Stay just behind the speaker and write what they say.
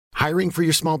Hiring for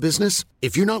your small business?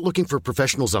 If you're not looking for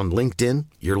professionals on LinkedIn,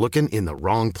 you're looking in the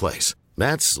wrong place.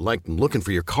 That's like looking for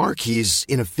your car keys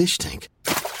in a fish tank.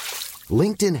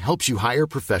 LinkedIn helps you hire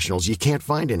professionals you can't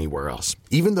find anywhere else,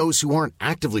 even those who aren't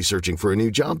actively searching for a new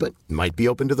job but might be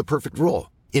open to the perfect role.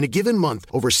 In a given month,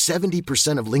 over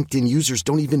 70% of LinkedIn users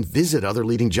don't even visit other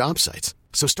leading job sites.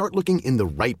 So start looking in the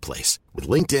right place. With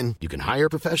LinkedIn, you can hire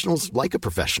professionals like a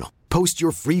professional. Post your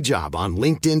free job on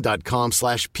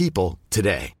linkedin.com/people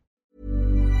today.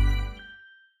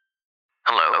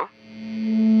 Hello?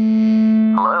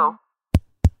 Hello?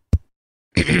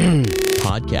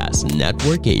 Podcast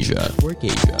Network Asia.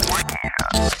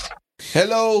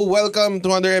 Hello, welcome to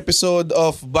another episode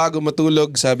of Bago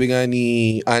Matulog. Sabi nga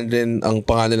ni Andren, ang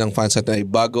pangalan ng fans natin ay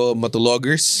Bago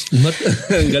Matulogers.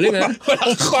 Ang galing ha?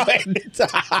 Walang comment.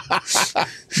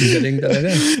 Galing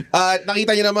talaga. At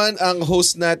nakita niyo naman ang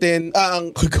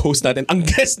ang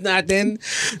guest natin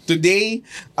today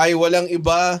ay walang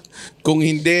iba kung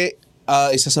hindi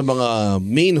isa sa mga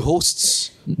main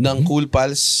hosts ng Cool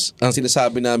Pals. Ang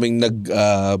sinasabi naming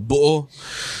nagbuo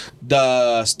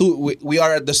we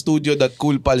are at the studio that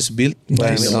Cool Pals built.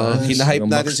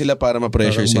 Hinahype natin sila para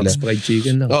ma-pressure sila. Max Fried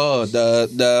Chicken lang.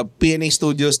 The PNA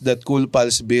Studios that Cool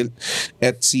Pals built.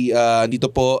 At dito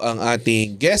po ang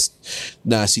ating guest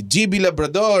na si GB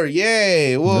Labrador.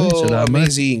 Yay! Wow!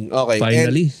 Amazing. Okay.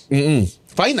 Finally.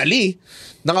 Finally,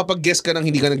 nakapag-guest ka nang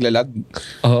hindi ka naglalag?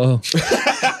 Oo.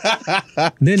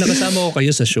 Hindi, nakasama ko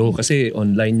kayo sa show kasi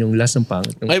online yung last ng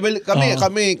pangit. Ay, well,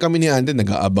 kami ni Andy,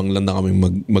 nag-aabang lang na kami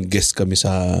mag-guest kami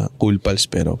sa Cool Pals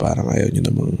pero parang ayaw nyo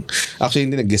namang... Actually,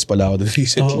 hindi nag-guest pala ako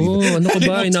recently. Oo, ano ka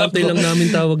ba? Inaantay lang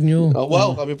namin tawag nyo.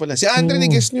 Wow, kami pala. Si Andre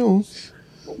ni-guest nyo.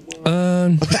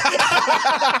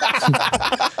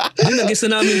 Hindi, nag-guest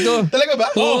na namin to. Talaga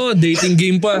ba? Oo, dating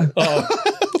game pa.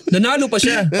 Nanalo pa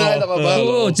siya. Nanalo ka ba?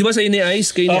 Oo, di ba sa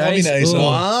Ini-Ice? Kay Ini-Ice?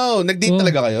 Wow, nag-date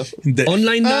talaga kayo? Hindi.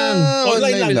 Online lang.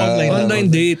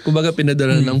 Online date. Kumbaga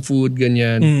pinadala ng food,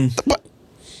 ganyan.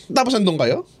 Tapos andun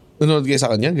kayo? Nanonood kayo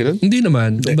sa kanya? Gano'n? Hindi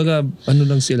naman. Kumbaga, ano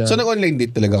lang sila. So nag-online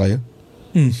date talaga kayo?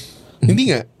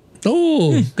 Hindi nga.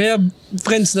 Oo. Kaya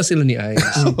friends na sila ni Ice.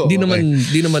 Di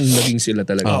naman naging sila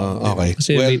talaga. Okay.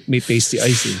 Kasi may tasty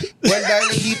ice eh. Well, dahil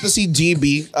nandito si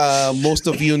GB, most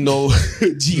of you know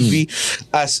GB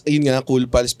as, yun nga, Cool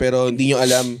Pals, pero hindi nyo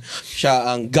alam, siya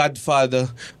ang godfather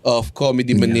of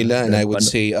Comedy Manila, and I would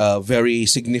say a very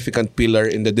significant pillar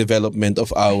in the development of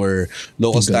our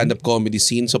local stand-up comedy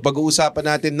scene. So pag-uusapan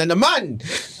natin na naman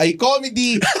ay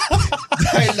comedy.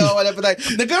 Dahil wala pa tayo.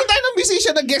 Nagkaroon tayo ng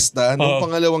musician na guest nung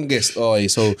pangalawang guest. Okay,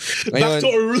 so back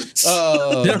to our roots.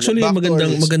 Actually,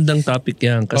 magandang topic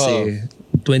yan kasi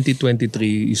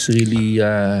 2023 is really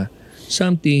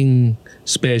something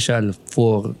special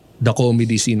for the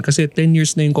comedy scene. Kasi 10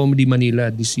 years na yung Comedy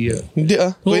Manila this year. Hindi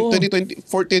 2014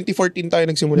 tayo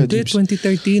nagsimula. Hindi,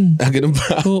 2013. Ganun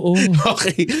ba? Oo.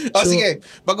 Okay. Sige.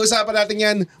 Pag-usapan natin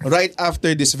yan right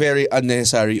after this very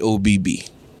unnecessary OBB.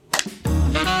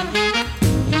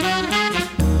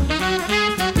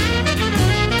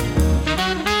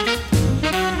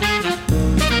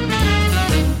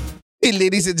 Hey,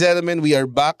 ladies and gentlemen, we are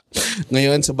back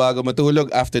ngayon sa Bago Matulog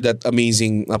after that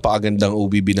amazing, napakagandang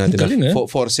OBB natin. Galing, 4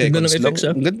 seconds lang.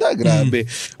 Ang ganda, grabe.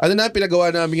 Ano na, pinagawa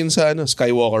namin yun sa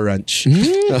Skywalker Ranch.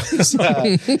 Sa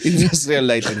Industrial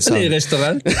Light and Sound. Ano yung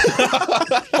restaurant?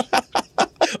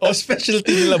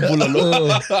 Specialty nila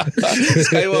bulalo.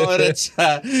 Skywalker Ranch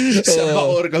sa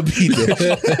Bacoor, Cavite.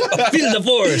 Feel the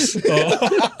force.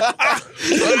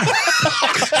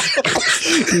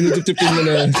 Sinutupin mo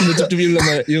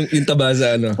na yung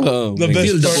tabasa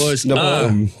Feel the force.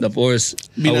 The force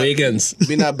awakens.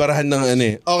 Binabarahan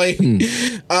ng Okay.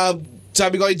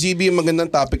 Sabi ko kay GB, yung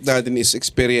magandang topic natin is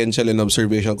experiential and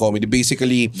observational comedy.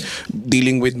 Basically,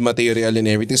 dealing with material and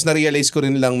everything. So, na-realize ko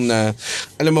rin lang na,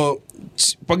 alam mo,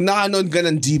 pag nakanood ka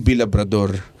ng GB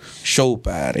Labrador show,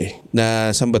 pare,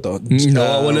 na saan ba to?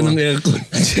 Nawawala ng aircon.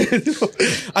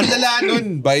 Ang lala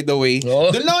nun, by the way.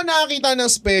 Doon lang ako nakakita ng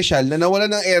special na nawala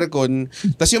ng aircon,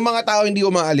 tas yung mga tao hindi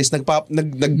umaalis,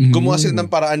 gumawa sila ng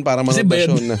paraan para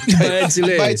manotasyon.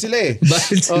 Bayad sila eh.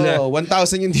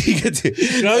 1,000 yung ticket eh.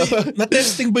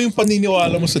 Na-testing ba yung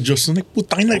paniniwala mo sa Diyos?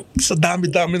 Putang ina, sa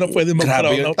dami-dami na pwede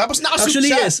mag-crown out. Tapos nakasuit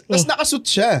Actually, siya. yes. Tapos nakasuit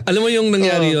siya. Alam mo yung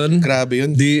nangyari yun? Grabe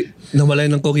yun. Nawala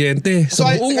ng kuryente. So,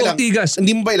 buong Ortigas.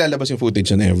 Hindi mo ba ilalabas yung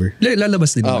footage na ever?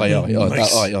 Lalabas din. Okay.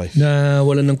 Nice. Okay. Na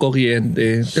wala ng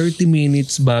kuryente. 30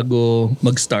 minutes bago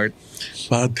mag-start.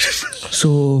 Bad.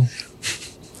 So,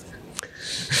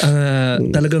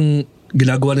 talagang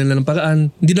ginagawa nila ng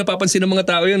paraan. Hindi napapansin ng mga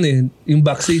tao yun eh. Yung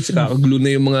backstage, kakagulo na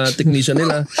yung mga technician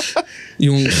nila.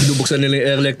 Yung binubuksan nila yung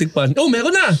air electric fan. Oh,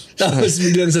 meron na! Tapos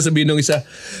biglang sasabihin ng isa,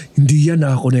 hindi yan,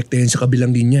 nakakonekta yan sa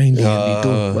kabilang linya. Hindi yan dito.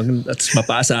 At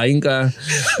mapaasahin ka.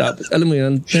 Tapos, alam mo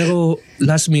yun. Pero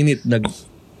last minute,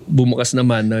 bumukas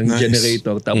naman ng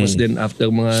generator. Tapos then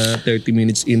after mga 30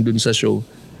 minutes in dun sa show,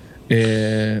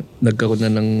 nagkaroon na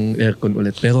ng aircon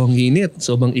ulit. Pero ang init.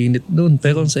 Sobrang init doon.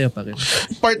 Pero ang saya pa rin.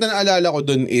 Part na naalala ko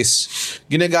doon is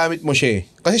ginagamit mo siya eh.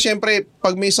 Kasi syempre,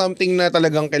 pag may something na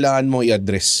talagang kailangan mo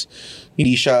i-address,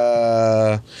 hindi siya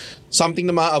something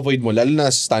na ma-avoid mo, lalo na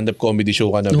sa stand-up comedy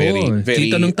show ka na very...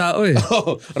 Kita ng tao eh.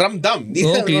 Ramdam.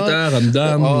 Kita,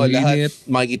 ramdam, lahat.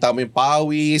 Makikita mo yung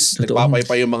pawis,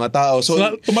 nagpapaypay yung mga tao. So,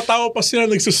 tumatawa pa sila,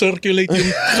 nagsusirculate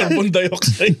yung carbon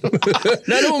dioxide.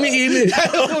 Lalo umiinit.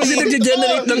 Kasi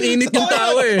nag-generate ng init yung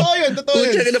tao eh. Totoo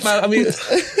yun.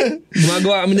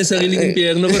 Gumagawa kami ng sariling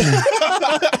impyerno ko.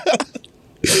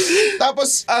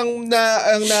 Tapos, ang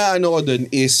ano ko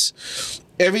dun is,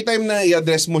 every time na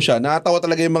i-address mo siya, nakatawa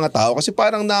talaga yung mga tao kasi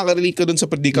parang nakaka-relate ka dun sa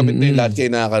predicament na yung lahat kayo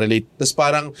nakaka-relate. Tapos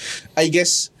parang, I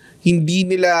guess, hindi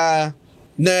nila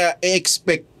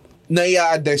na-expect na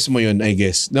i-address mo yun, I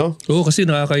guess, no? Oo, kasi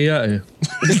nakakaya eh.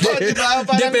 Diba?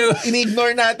 Parang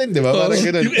in-ignore natin, diba? Parang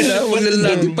gano'n. Huwag na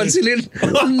lang pansilin.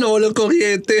 Walang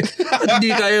kuryente. At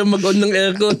hindi kaya mag-on ng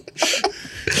aircon.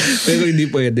 Pero hindi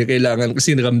pwede. Kailangan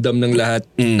kasi ramdam ng lahat.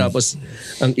 Tapos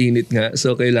ang init nga.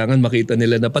 So kailangan makita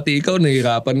nila na pati ikaw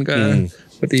nahihirapan ka.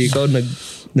 Pati ikaw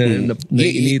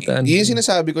naiinitan. Yung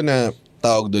sinasabi ko na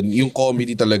tawag doon, yung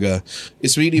comedy talaga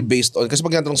is really based on, kasi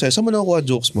pag natanong sa'yo, saan mo nakukuha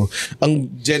jokes mo? Ang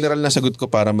general na sagot ko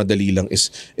para madali lang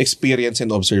is experience and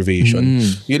observation.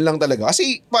 Yun lang talaga.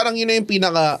 Kasi parang yun na yung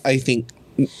pinaka, I think,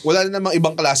 wala na namang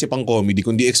ibang klase pang comedy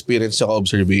kundi experience at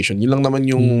observation. Yun lang naman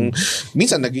yung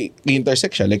minsan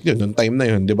nag-intersect siya like yun, nung time na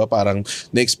yun, 'di ba? Parang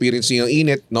na-experience niyo yung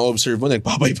init, na-observe mo,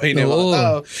 nagpapaypay na yung mga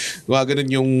tao. Ganun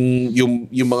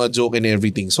yung mga joke and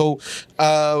everything. So,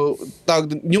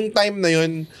 yung time na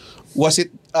yun, was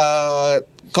it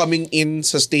coming in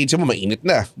sa stage mo, mainit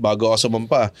na bago ako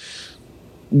sumampa?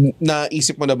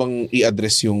 Naisip mo na bang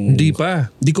i-address yung... Hindi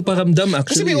pa. Hindi ko pa ramdam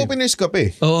actually. Kasi may openers ka pa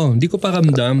eh. Oo, hindi ko pa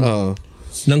ramdam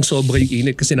ng sobrang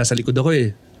init kasi nasa likod ako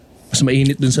eh. Mas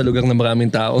mainit dun sa lugar na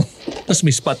maraming tao. Tapos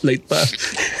may spotlight pa.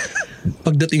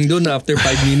 Pagdating dun, after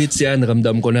 5 minutes yan,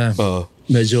 ramdam ko na.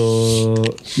 Medyo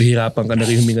mahirapan ka na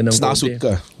rin huminga ng konti. Nakasuit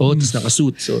ka. Oo, tapos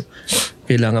nakasuit. So,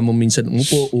 kailangan mo minsan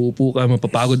uupo ka,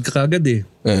 mapapagod ka kagad eh.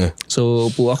 So,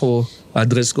 upo ako,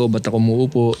 address ko, ba't ako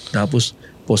muupo, tapos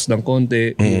pause ng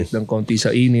konti, init ng konti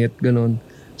sa init, ganun.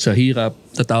 Sa hirap,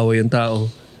 tatawa yung tao.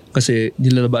 Kasi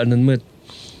nilalabanan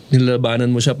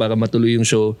mo siya para matuloy yung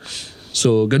show.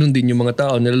 So, ganun din yung mga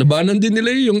tao. Nilalabanan din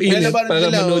nila yung init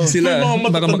para manood sila.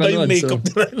 Para makanood. Makeup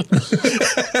so.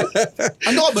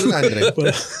 Ano ka ba nun, Andre?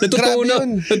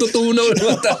 Natutunaw ng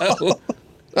mga tao.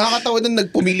 Nakakatawa nun,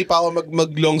 nagpumili pa ako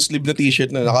mag-long sleeve na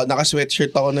t-shirt na.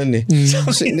 Naka-sweatshirt ako nun eh.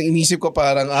 Kasi inisip ko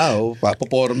parang,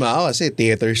 papaporma ako kasi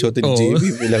theater show to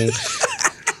JB. Bilang...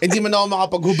 Hindi man ako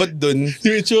makapaghubad dun.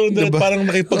 Yung itsura na parang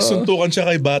nakipagsuntukan siya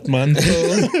kay Batman.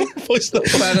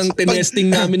 Parang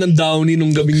tinesting namin ng Downey nung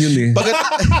gabing yun eh.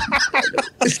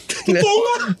 Totoo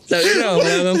nga. Sabi na,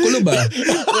 wala nang kulo ba?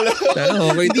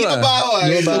 Okay ito Hindi mabaho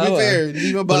to be fair. Hindi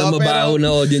mabaho. Walang mabaho na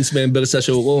audience member sa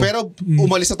show ko. Pero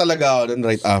umalis na talaga ako dun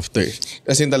right after.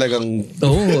 Kasi talagang...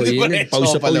 yun.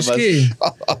 Pause ka eh.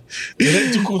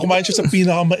 Kumain siya sa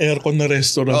pinaka-ma-aircon na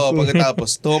restaurant.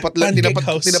 Pagkatapos.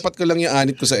 Tinapat ko lang yung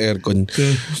anit ko sa aircon.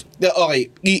 Okay.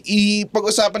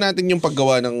 Pag-usapan natin yung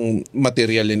paggawa ng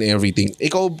material and everything.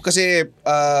 Ikaw kasi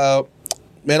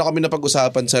meron kami na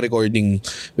pag-usapan sa recording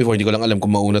before. Hindi ko lang alam kung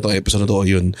mauna tong episode na to o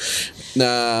yun. Na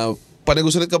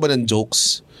panagusulat ka ba ng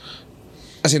jokes?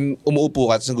 As in, umuupo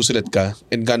ka at nagusulat ka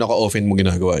and gano'n ka often mo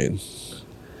ginagawa yun?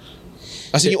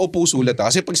 As in, yung upo sulat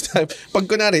ha. Kasi pag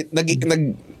kunwari,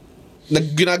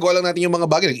 ginagawa lang natin yung mga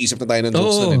bagay, nag-isip na tayo ng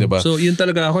jokes na, diba? So, yun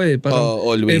talaga ako eh. Parang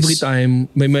every time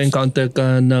may encounter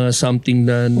ka na something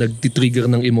na nagtitrigger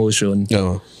ng emotion,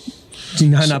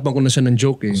 hinahanapan ko na siya ng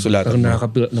joke eh. Parang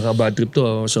nakabad trip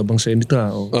to, sobrang senita,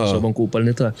 sobrang kupal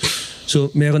nito. So,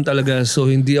 meron talaga.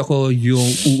 So, hindi ako yung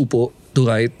uupo to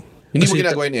write. Hindi mo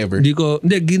ginagawa yun ever?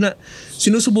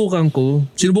 Sinusubukan ko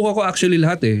actually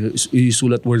lahat eh.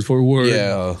 Isulat word for word.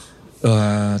 Yeah.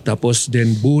 Tapos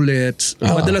then bullets.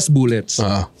 Madalas bullets.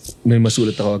 May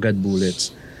masulat ako agad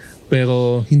bullets.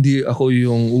 Pero hindi ako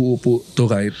yung uupo to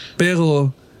write.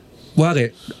 Pero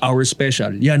wari, our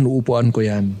special, yan, uupuan ko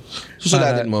yan.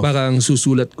 Susulatin mo? Parang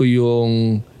susulat ko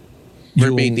yung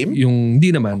Verbatim? Yung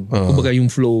hindi naman. Kumbaga yung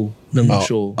flow ng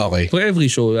show. Okay. For every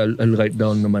show, I'll write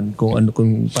down naman kung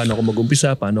paano ako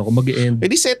mag-umpisa, paano ako mag-end. Eh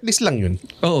di setlist lang yun.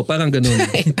 Oo, parang ganun.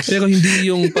 Pero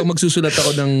hindi yung pag magsusulat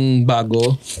ako ng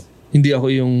bago, hindi ako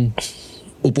yung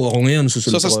upo ako ngayon,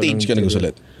 susulat So sa ako stage ka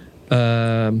nagsusulat?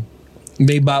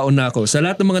 May baon na ako. Sa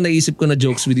lahat ng mga naisip ko na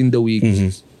jokes within the week,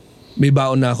 may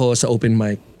baon na ako sa open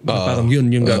mic. Parang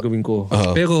yun yung gagawin ko.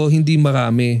 Pero hindi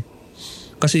marami.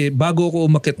 Kasi bago ako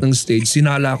umakyat ng stage,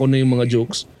 sinala ko na yung mga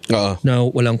jokes na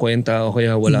walang kwenta o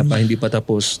kaya wala pa, hindi pa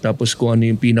tapos. Tapos kung ano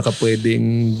yung pinaka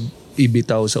pwedeng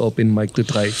ibitaw sa open mic to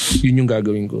try, yun yung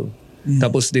gagawin ko.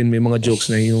 Tapos din may mga jokes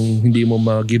na yung hindi mo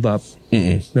mag-give up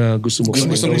na gusto mo pa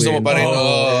rin gawin. Gusto mo pa rin.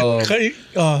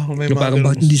 May Na mga parang ganun.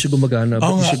 bakit hindi siya gumagana?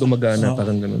 Bakit hindi siya gumagana?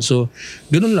 Parang ganun. So,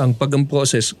 ganun lang. Pag ang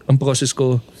process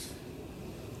ko,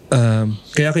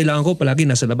 kaya kailangan ko palagi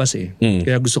nasa labas eh.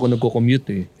 Kaya gusto ko nagko-commute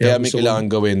eh. Kaya may kailangan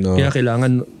gawin. No? Kaya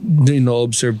kailangan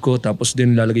ino-observe ko tapos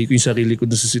din lalagay ko yung sarili ko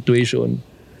dun sa situation.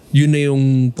 Yun na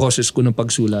yung process ko ng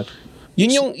pagsulat.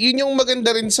 Yun yung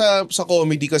maganda rin sa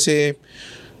comedy kasi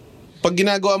pag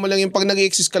ginagawa mo lang yung pag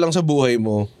nag-exist ka lang sa buhay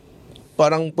mo,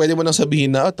 parang pwede mo nang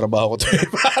sabihin na, trabaho ko to.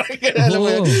 Parang ganun, alam mo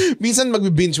yun. Minsan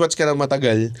magbi-binge watch ka ng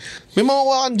matagal. May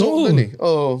makukuha kang joke dun eh.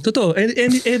 Oo. Totoo.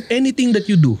 Anything that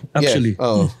you do, actually.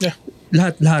 Yeah.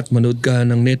 Lahat. Manood ka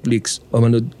ng Netflix o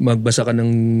magbasa ka ng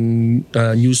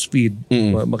newsfeed,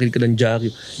 makinig ka ng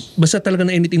diary. Basta talaga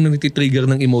na anything na niti-trigger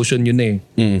ng emotion yun eh.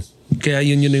 Kaya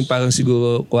yun yung parang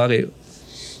siguro, kuwari,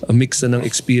 a mix na ng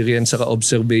experience saka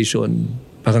observation.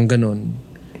 Parang ganon.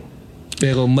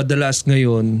 Pero madalas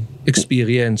ngayon,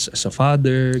 experience as a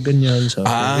father, ganyan, sa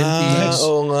parenting.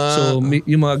 Oo nga. So,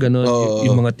 yung mga ganon,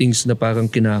 yung mga things na parang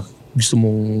gusto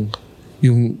mong,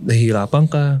 yung nahihirapan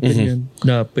ka, ganyan,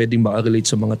 na pwedeng makarelate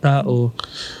sa mga tao,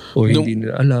 o hindi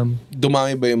nila alam.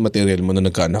 Dumami ba yung material mo na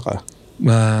nagkaanak ka?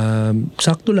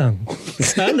 Sakto lang.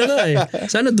 Sana nga eh.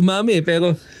 Sana dumami eh.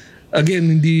 Pero,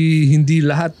 again, hindi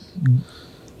lahat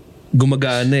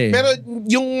gumagana eh. Pero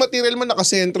yung material mo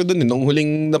nakasentro dun eh. Nung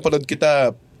huling napanood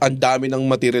kita, ang dami ng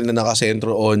material na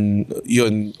nakasentro on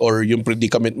yun or yung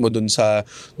predicament mo dun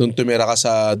nung tumira ka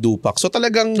sa Dupac. So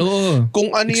talagang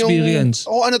kung ano experience.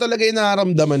 yung ano talaga yung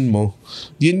nararamdaman mo.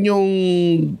 Yun yung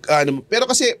pero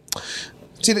kasi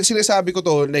sinasabi ko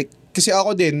to like kasi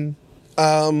ako din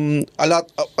ang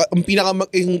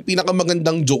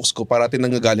pinakamagandang jokes ko parating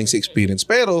nanggagaling sa experience.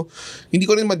 Pero hindi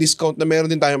ko rin ma-discount na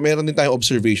meron din tayong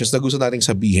observations na gusto nating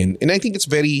sabihin. And I think it's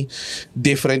very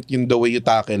different yung the way you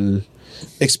tackle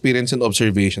experience and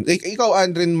observation. Ikaw,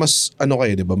 Andren, mas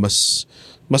kayo, di ba? Mas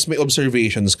may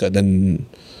observations ka than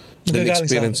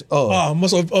experience.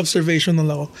 Mas observation lang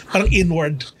ako. Parang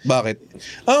inward. Bakit?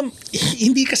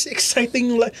 Hindi kasi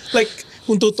exciting like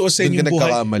kung tutuusin Doon yung ka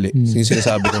buhay. nagkakamali. Yung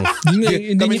sinasabi ko.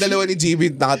 Kami dalawa ni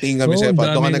GB, nakatingin kami sa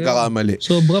doon ka nagkakamali.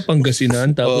 Sobra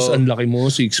Pangasinan, tapos ang laki mo,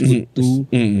 6'2".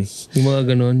 Yung mga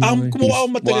ganon. Kumuha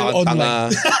akong material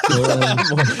online.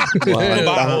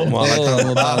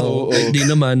 Mabaho. Di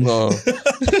naman.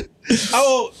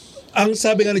 Ako, ang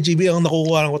sabi nga ni GB, ang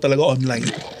nakukuha ko talaga online.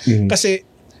 Kasi,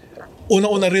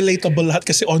 una-una relatable lahat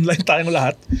kasi online tayong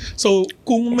lahat. So,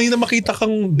 kung may na makita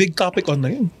kang big topic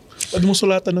online, pwede mo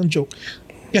sulatan ng joke.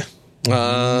 Yeah.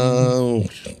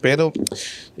 Pero,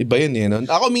 iba yun eh. No?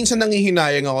 Ako minsan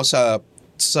nangihinayang ako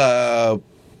sa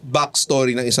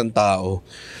backstory ng isang tao.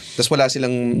 Tapos wala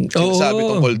silang sinasabi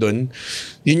tungkol doon.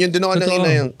 Yun yung doon ako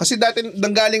nangihinayang. Kasi dati,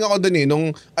 nanggaling ako doon eh,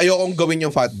 nung ayokong gawin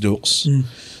yung fat jokes.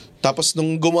 Tapos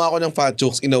nung gumawa ako ng fat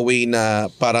jokes in a way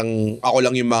na parang ako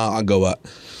lang yung makakagawa,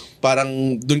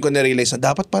 parang doon ko na-realize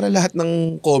na dapat para lahat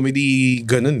ng comedy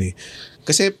ganun eh.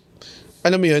 Kasi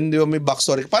alam mo yun, di ba may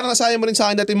backstory. Parang nasaya mo rin sa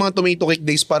akin dati yung mga tomato cake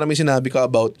days para may sinabi ka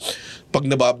about pag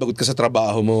nababagot ka sa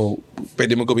trabaho mo,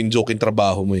 pwede mo gawin joke yung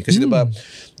trabaho mo eh. Kasi di ba,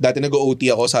 dati nag-OT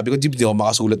ako, sabi ko, di ako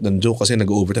makasulat ng joke kasi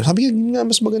nag-overtime. Sabi ko, nga,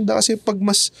 mas maganda kasi pag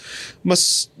mas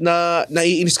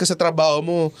naiinis ka sa trabaho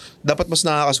mo, dapat mas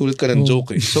nakakasulat ka ng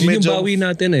joke eh. So yun medyo, yung bawi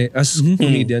natin eh, as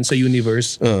comedian sa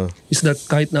universe, is that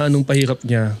kahit na anong pahirap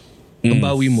niya, ang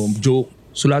bawi mo, joke.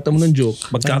 Sulatan mo ng joke.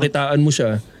 Magkakitaan mo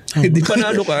siya. Di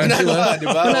panalo ka.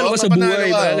 Panalo ka sa buhay.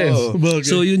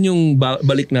 So yun yung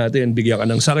balik natin. Bigyan ka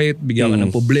ng sakit, bigyan ka ng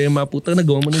problema. Puta,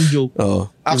 nagawa mo ng joke.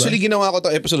 Actually, ginawa ko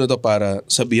to episode na to para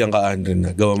sabihan ka, Andren,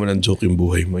 na gawa mo ng joke yung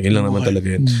buhay mo. Yun lang naman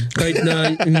talaga yun. Kahit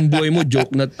na yung buhay mo,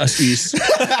 joke not as is.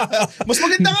 Mas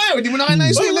maganda nga yun. Hindi mo na kaya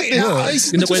naisulat eh.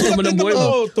 Kinukwento mo lang buhay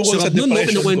mo. Sarap nun, no?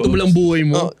 Kinukwento mo lang buhay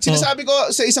mo. Sinasabi ko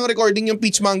sa isang recording yung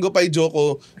Peach Mango Pie joke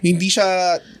ko, hindi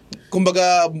siya,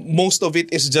 kumbaga, most of it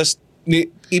is just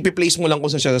ipi-place mo lang kung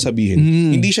saan siya sasabihin.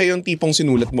 Hindi siya yung tipong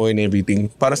sinulat mo and everything.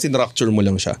 Para sinructure mo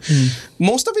lang siya.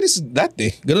 Most of it is that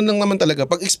Ganun lang naman talaga.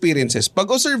 Pag experiences. Pag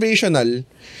observational,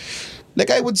 like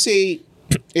I would say,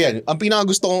 ayan, ang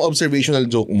pinakagusto kong observational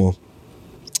joke mo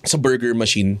sa Burger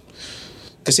Machine.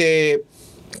 Kasi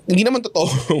hindi naman totoo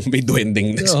may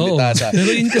duwending na salita sa. Pero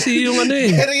yun kasi yung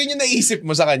Pero yun yung naisip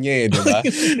mo sa kanya di ba?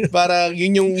 Parang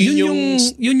yun yung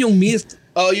myth. Yun yung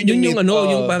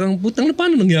yung parang putang na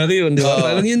paano nangyari yun, di ba?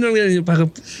 Parang yun lang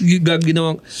parang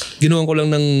ginawan ko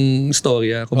lang ng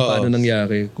storya kung paano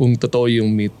nangyari, kung totoo yung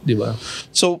myth, di ba?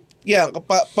 So, yeah,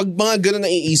 pag mga ganun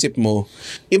na iisip mo,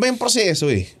 iba yung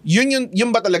proseso Yun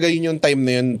ba talaga yun yung time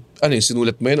na yun,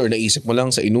 sinulat mo yun or naisip mo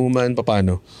lang sa inuman,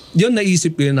 paano? Yun,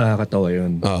 naisip ko yun, nakakatawa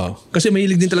yun. Kasi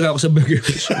mahilig din talaga ako sa Burger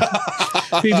Machine.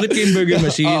 Favorite ko yung Burger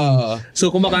Machine.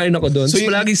 So, kumakain ako doon. So,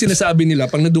 palaging sinasabi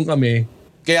nila, pag nandun kami,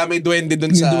 kaya may duwende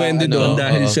doon sa doon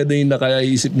dahil siya din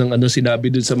nakaisip ng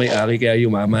sinabi doon sa may-ari kaya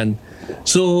yumaman.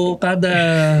 So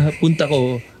kada punta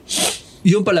ko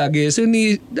yun palagi. So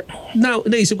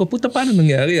naisip ko puta paano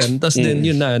nangyari yan. Tapos then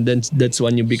yun na that's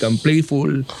when you become playful.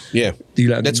 Yeah.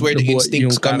 That's where the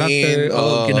instincts come in.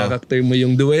 Kinakarakter mo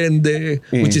yung duwende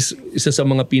which is isa sa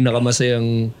mga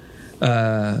pinakamasayang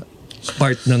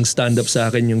part ng stand-up sa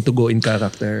akin yung to go in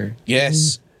character.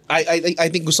 Yes. I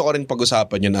think gusto ko rin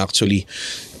pag-usapan yun actually.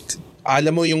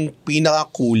 Alam mo yung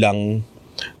pinakakulang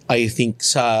I think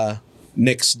sa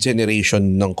next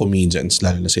generation ng comedians,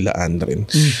 lalo na sila Andren.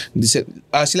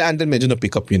 Sila Andren medyo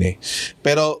na-pick up yun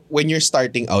Pero when you're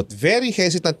starting out, very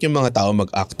hesitant yung mga tao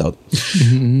mag-act out.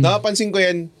 Napapansin ko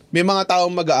yan, may mga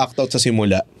tao mag-act out sa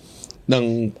simula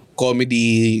ng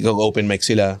comedy, open mic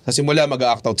sila. Sa simula,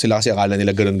 mag-act out sila kasi akala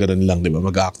nila ganun-ganun lang, di ba?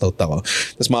 Mag-act out ako.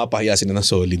 Tapos makapahiya sila ng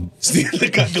solid. Hindi nila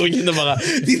gagawin yun ng mga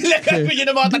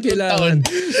 3 taon.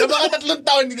 Ng mga 3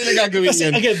 taon, hindi nila gagawin kasi,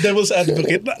 yan. Again, devil's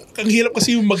advocate. Ang hirap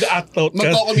kasi yung mag-act out ka.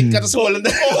 Magko-commit ka tapos walang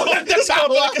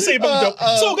nagsawa ka sa ibang job.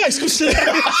 So guys, kung sila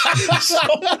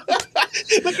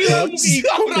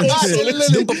nakilala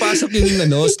mo doon papasok yung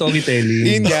storytelling.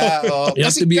 Yun nga. You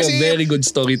have to be a very good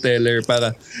storyteller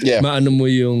para maano mo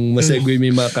yung masegue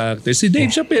may mga character. Si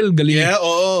Dave Chappelle, galing. Yeah,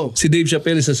 oo. Si Dave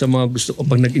Chappelle, isa sa mga gusto ko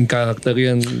pag nag-in character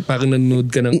yan, parang nanonood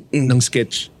ka ng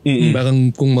sketch.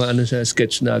 Parang kung maano siya,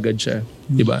 sketch na agad siya.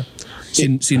 Diba?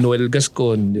 Si Noel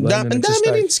Gascon, diba? Ang dami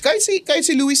rin. Kahit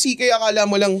si Louis C.K. akala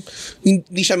mo lang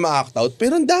hindi siya ma-act out.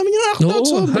 Pero ang dami niyang act out.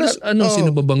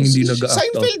 Sino ba bang hindi nag-act out?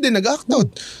 Seinfeld din nag-act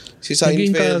out. Si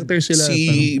Seinfeld,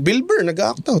 si Bill Burr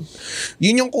nag-act out.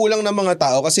 Yun yung kulang ng mga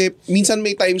tao. Kasi minsan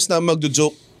may times na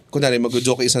magjo-joke. Kunwari,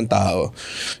 mag-joke isang tao.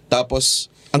 Tapos,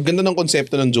 ang ganda ng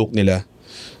konsepto ng joke nila.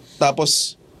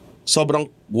 Tapos, sobrang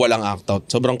walang act out.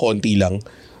 Sobrang konti lang.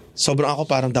 Sobrang ako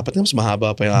parang dapat nga mas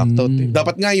mahaba pa yung act out.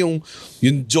 Dapat nga yung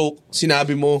joke,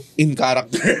 sinabi mo in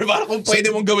character. Para kung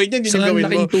pwede mong gawin yan, yun yung gawin mo.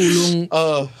 Laking tulong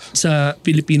sa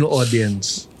Filipino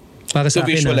audience. Para sa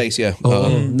akin, visualize,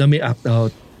 na may act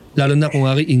out. Lalo na kung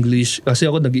English. Kasi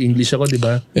ako, nag-i-English ako, di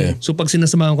ba? Yeah. So, pag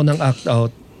sinasamahan ko ng act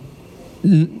out,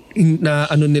 na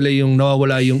nila yung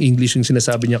nawawala yung English yung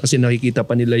sinasabi niya kasi nakikita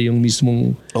pa nila yung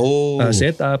mismong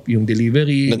setup, yung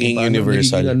delivery. Naging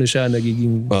universal.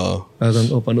 Nagiging parang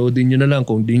panoodin nyo na lang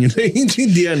kung di nyo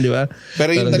naiintindihan, di ba?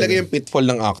 Pero yun talaga yung pitfall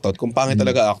ng act out. Kung pangit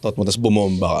talaga act out mo, tapos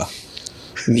bumomba ka.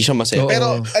 Hindi siya masaya.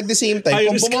 Pero at the same time,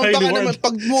 kung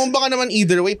bumomba ka naman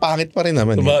either way, pangit pa rin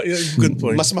naman. Good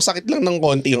point. Mas masakit lang ng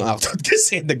konti yung act out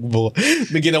kasi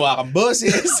may ginawa kang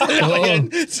boses.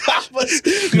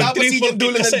 Tapos yun yung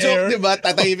dulo ng joke, diba?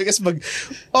 Tatahimik kasi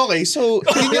okay, so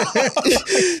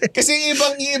kasi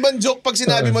ibang joke pag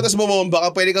sinabi mo tapos bumomba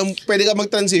ka, pwede ka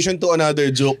mag-transition to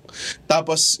another joke.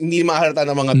 Tapos hindi mahalata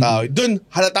ng mga tao. Doon,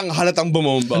 halatang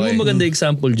bumomba ka. Ano maganda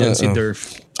example dyan? Si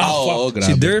Durf. Grabe.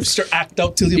 Si Durf Mr. Act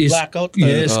out till you black out.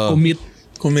 Yes, commit.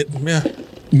 Yeah.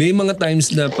 May mga times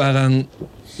na parang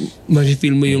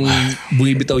ma-feel mo yung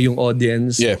bumibitaw yung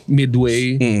audience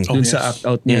midway dun sa act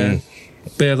out niya.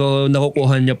 Pero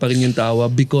nakukuha niya pa rin yung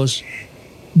tawa because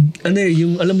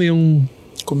yung alam mo yung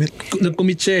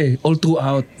nag-commit siya all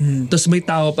throughout. Tapos may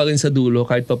tawa pa rin sa dulo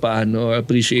kahit pa paano,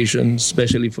 appreciation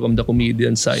especially from the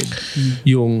comedian side.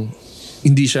 Yung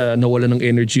hindi siya nawala ng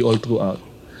energy all throughout.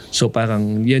 So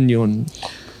parang yan yung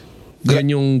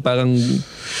parang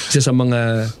isa sa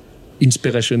mga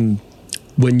inspiration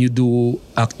when you do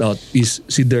act out is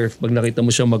si Durf. Pag nakita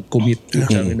mo siya mag-commit,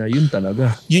 yun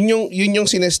talaga. Yun yung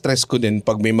sinestress ko din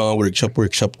pag may mga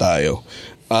workshop tayo.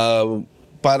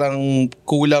 Parang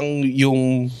kulang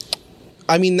yung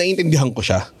naiintindihan ko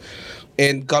siya.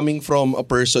 And coming from a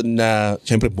person na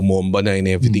syempre bumomba na and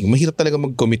everything, mahirap talaga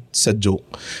mag-commit sa joke.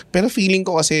 Pero feeling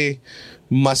ko kasi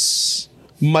mas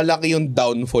malaki yung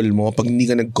downfall mo pag hindi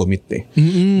ka nag-commit eh.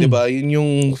 Diba? Yun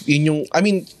yung, I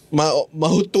mean,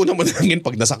 mahutunan mo lang yun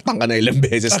pag nasaktan ka na ilang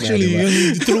beses. Actually, na, diba?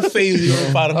 yung true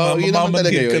failure, parang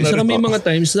mamamanhid ka na. Saka may mga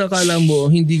times na akala mo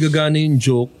hindi gagana yung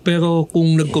joke, pero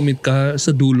kung nag-commit ka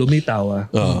sa dulo, may tawa.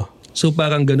 So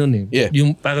parang ganun eh. Yeah.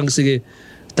 Yung parang sige,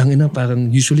 tangina,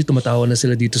 parang usually tumatawa na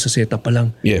sila dito sa setup pa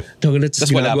lang. Yeah. Tangina, Tas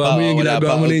ginagawa mo yung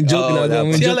joke, ginagawa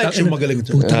mo yung Siya joke. like yung magaling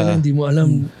joke. Putang hindi mo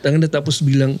alam. Tangina, tapos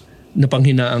biglang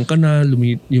napanghinaan ka na,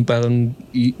 yung parang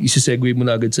isi-segue mo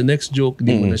na agad sa next joke,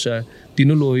 hindi mo na siya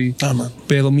tinuloy. Tama.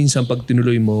 Pero minsan pag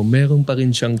tinuloy mo, meron pa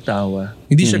rin siyang tawa.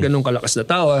 Hindi siya ganun kalakas na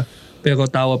tawa, pero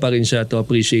tawa pa rin siya to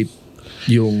appreciate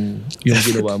yung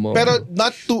ginawa mo. Pero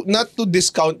not to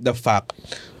discount the fact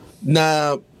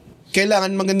na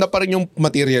kailangan maganda pa rin yung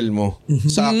material mo.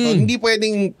 Sakto. Hindi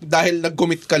pwedeng dahil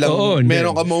nag-commit ka lang,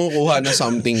 meron ka makukuha na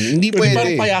something. Hindi pwede.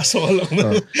 Parang payaso ka lang.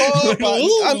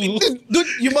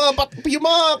 Yung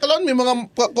mga kalon, may mga,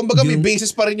 kumbaga may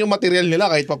basis pa rin yung material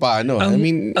nila kahit papaano. I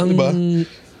mean, diba?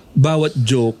 Bawat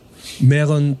joke,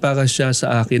 meron para siya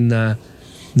sa akin na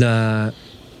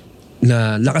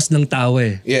lakas ng tawa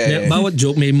eh. Yeah. Bawat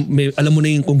joke, may alam mo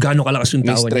na yung kung gaano kalakas yung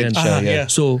tawa niyan. Yeah.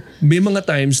 So, may mga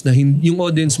times na yung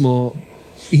audience mo,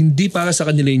 hindi para sa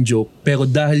kanila yung joke, pero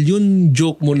dahil yung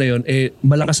joke mo na yun,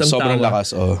 malakas ang sobrang tawa. Lakas,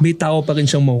 may tawa pa rin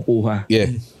siyang makukuha.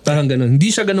 Yeah. Parang ganun.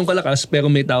 Hindi siya ganun kalakas, pero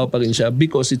may tawa pa rin siya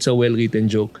because it's a well-written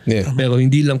joke. Yeah. Pero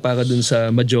hindi lang para dun sa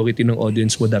majority ng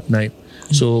audience mo that night.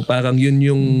 So, parang yun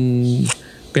yung...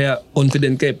 Kaya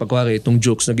confident ka pagwari itong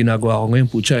jokes na ginagawa ko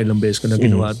ngayon, putya, ilang beses ko na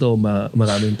ginawa to,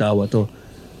 maraming tawa to.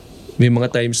 May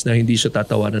mga times na hindi siya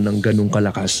tatawanan ng ganung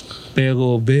kalakas.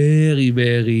 Pero very,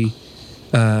 very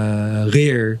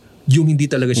rare yung hindi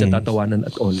talaga siya tatawanan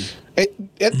at all.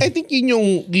 I think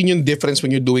yun yung difference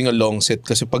when you're doing a long set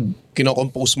kasi pag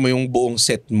kinocompose mo yung buong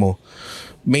set mo,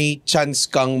 may chance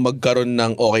kang magkaroon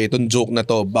ng okay, itong joke na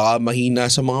to baka mahina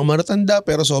sa mga matatanda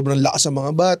pero sobrang lakas sa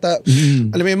mga bata.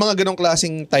 Alam mo, may mga ganong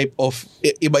klaseng type of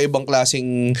iba-ibang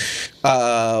klaseng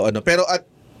pero at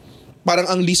parang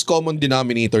ang least common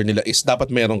denominator nila is dapat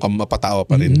meron kang mapatawa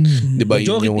pa rin. 'Di ba?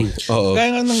 Yun yung Kaya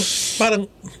nga nang parang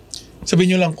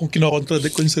sabihin nyo lang kung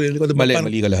kinokontradict ko yung sarili ko. Diba?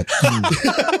 Mali ka lahat.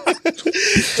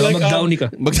 So like, mag-downy ka.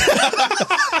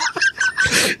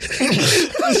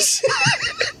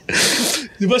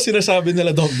 Diba sinasabi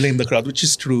nila don't blame the crowd, which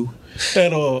is true.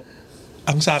 Pero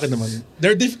ang sa akin naman,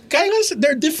 there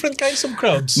are different kinds of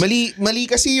crowds. Mali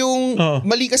kasi yung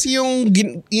yung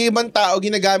ibang tao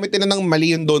ginagamit nila ng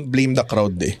mali yung don't blame the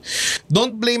crowd eh.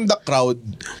 Don't blame the crowd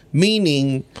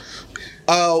meaning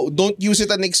don't use it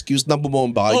an excuse na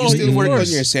bumomba ka. You still work on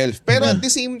yourself. Pero at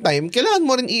the same time, kailangan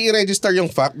mo rin i-register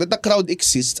yung fact that the crowd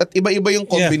exists at iba-iba yung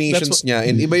combinations niya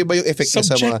and iba-iba yung effect niya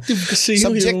sa mga...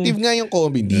 Subjective nga yung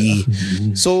comedy.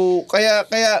 So, kaya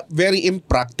very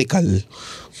impractical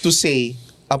to say,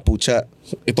 putya,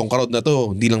 itong crowd na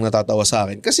to, hindi lang natatawa sa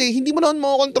akin. Kasi hindi mo naman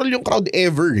makakontrol yung crowd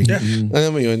ever.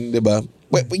 Alam mo yun, di ba?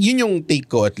 Well, yun yung take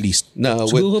ko at least. Na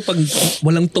siguro pag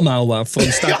walang tumawa from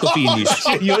start to finish.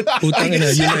 Putang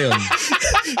ina, yun na yun.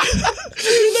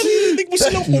 Narinig mo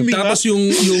silang huminga. Tapos yung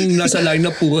nasa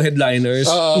lineup puro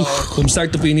headliners, from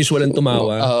start to finish walang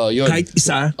tumawa. Kahit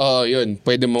isa. Yun.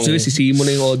 Pwede mong... So sisihin mo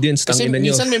na yung audience. Kasi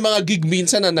minsan may mga gig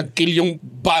minsan na nag-kill yung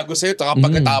bago sa'yo taka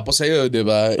pagkatapos sa'yo, di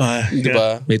ba? Di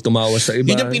ba? May tumawa sa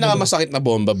iba. Yun yung pinakamasakit na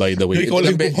bomba, by the way.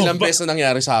 Ilang beses na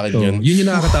nangyari sa akin yun. Yun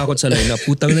yung nakakatakot sa lineup.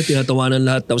 Putang ina, tinatawanan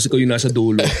lahat tapos ikaw yung nasa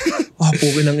dulo.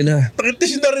 Pukin ang ina.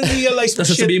 Tapos na-realize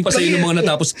tapos sasabihin pa sa iyo ng mga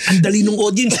natapos, ang dali ng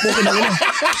audience, pukin ang ina.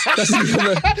 Tapos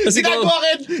ginagawa ka,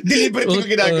 deliberate ko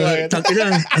ginagawa ka.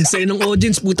 Tangina, ang saya ng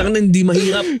audience, putang na, hindi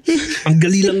mahirap. Ang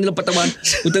gali lang nila patawan.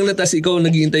 Putang na, tapos ikaw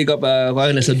naghihintay ka pa,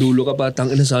 kaya nasa dulo ka pa,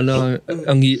 tangina sana,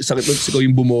 ang sakit nun, ikaw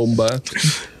yung bumomba.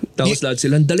 Tapos lahat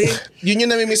sila, dali. Yun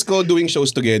yung nami-miss ko doing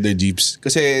shows together, Jeeps.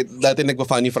 Kasi dati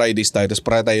nagpa-Funny Fridays tayo, tapos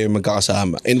para tayo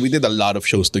magkakasama. And we did a lot of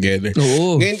shows together.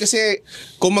 Oo. Ngayon kasi,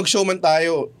 kung mag-show man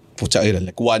tayo, putya,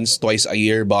 like once, twice a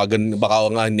year, baka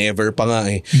nga never pa nga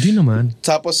eh. Hindi naman.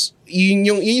 Tapos, yun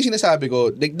yung sinasabi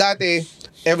ko. Like dati,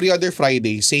 every other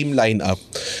Friday, same lineup.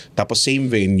 Tapos same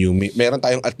venue. Meron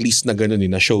tayong at least na gano'n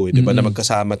na show. Di ba? Na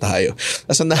magkasama tayo.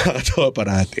 Tapos nakakatawa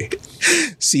parati.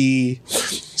 Si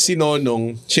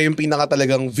Nonong, siya yung pinaka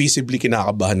talagang visibly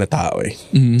kinakabahan na tao eh.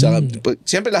 Tsaka,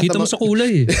 siyempre lahat kita mo sa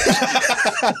kulay eh.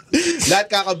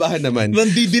 Lahat kakabahan naman.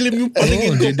 Nandidilim yung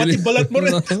paningin ko, pati balat mo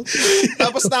rin.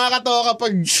 Tapos nakakatawa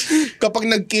kapag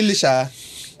nag-kill siya,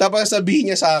 Tapos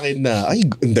sabihin niya sa akin na, ay,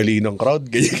 ang dali ng crowd.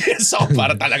 Ganyan. So,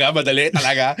 para talaga, madali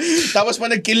talaga. Tapos pa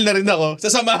nag-kill na rin ako,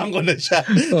 sasamahan ko na siya.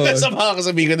 Sasamahan ko,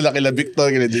 sabihin ko nila kila Victor,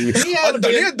 kila Jimmy. Ang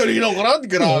dali ng crowd.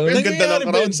 Grabe, ang ganda ng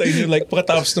crowd. Sa inyo, like,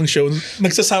 pagkatapos ng show,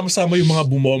 nagsasama-sama yung mga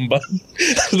bumomba.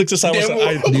 Nagsasama sa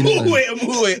art.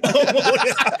 Umuwi.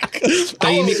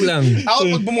 Tahimik lang.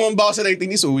 Ako, pag bumomba ako sa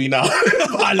 19s, uwi na ako.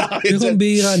 Bahala kayo Pero dyan.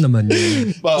 bihira naman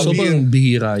yun. Sobrang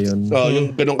bihira yun.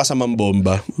 Yung ganun kasamang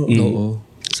bomba. Oo.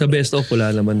 Sa best of,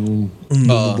 wala naman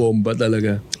bomba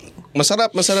talaga.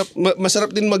 Masarap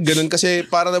din magganon kasi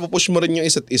para napupush mo rin yung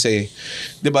isa't isa eh.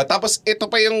 'Di ba? Tapos ito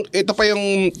pa yung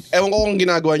ewan ko kung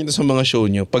ginagawa niyo sa mga show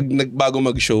niyo. Pag bago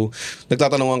mag-show,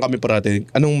 nagtatanungan kami parati,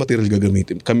 anong material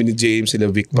gagamitin? Kami ni James, sila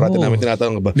Vic, parati namin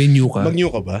tinatanong ba? Mag-new ka? Mag-new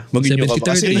ka ba? Mag-new ka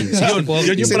ba? Kasi yun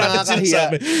yung parati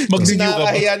sinasabi. Mag-new ka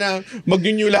ba? Na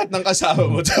mag-new lahat ng kasama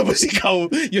mo. Tapos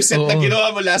ikaw, yung set na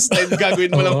ginawa mo last time,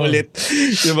 gagawin mo lang ulit.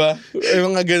 'Di ba?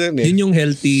 Mga ganun eh. Yun yung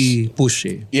healthy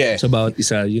push eh. Yeah. Sa bawat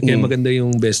isa. Kaya maganda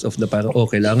yung best of the parang,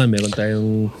 kailangan meron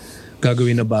tayong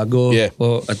gagawin na bago. Yeah.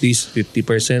 O at least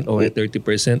 50% o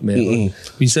 30% meron.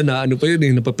 Minsan na ano pa yun eh,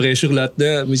 napapressure lahat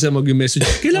na. Minsan mag-message,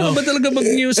 kailangan ba talaga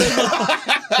mag-news?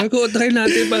 Ako, try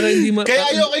natin para hindi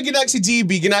Kaya ayoko yung si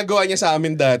GB, ginagawa niya sa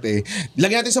amin dati.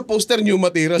 Lagyan natin sa poster new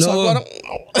material. So parang,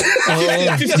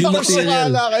 new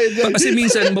material. Kasi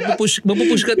minsan, mapupush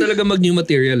ka talaga mag-new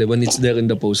material when it's there in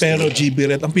the poster. Pero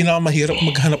GB Red, ang pinakamahirap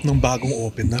maghanap ng bagong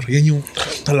opener. Yan yung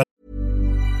talaga.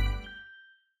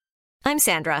 I'm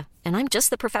Sandra, and I'm just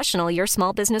the professional your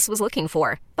small business was looking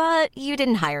for. But you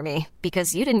didn't hire me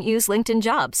because you didn't use LinkedIn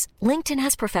Jobs. LinkedIn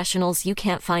has professionals you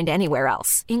can't find anywhere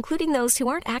else, including those who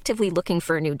aren't actively looking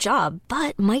for a new job,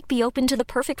 but might be open to the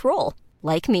perfect role,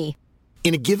 like me.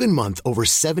 In a given month, over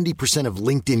 70% of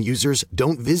LinkedIn users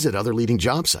don't visit other leading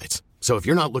job sites. So if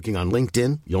you're not looking on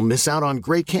LinkedIn, you'll miss out on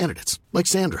great candidates like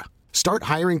Sandra.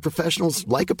 Start hiring professionals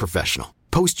like a professional.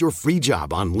 Post your free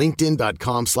job on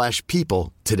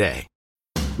linkedin.com/people today.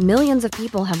 Millions of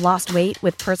people have lost weight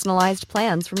with personalized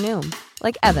plans from Noom.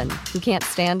 Like Evan, who can't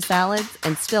stand salads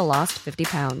and still lost 50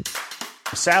 pounds.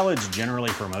 Salads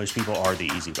generally for most people are the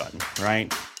easy button,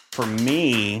 right? For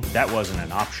me, that wasn't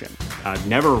an option. I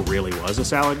never really was a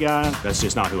salad guy. That's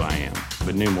just not who I am.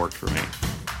 But Noom worked for me.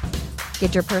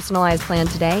 Get your personalized plan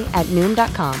today at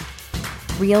Noom.com.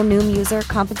 Real Noom user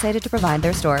compensated to provide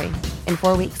their story. In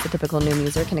 4 weeks, the typical Noom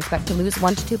user can expect to lose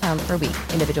 1 to 2 pounds per week.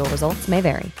 Individual results may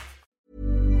vary.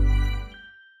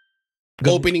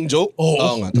 Opening joke?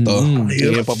 Oo nga, totoo.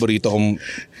 Yun yung paborito kong.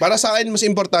 Para sa akin, mas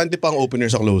importante pa ang opener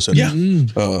sa closer. Yeah.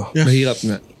 Mahirap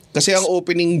nga. Kasi ang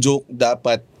opening joke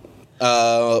dapat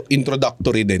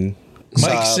introductory din.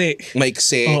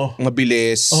 Maiksi,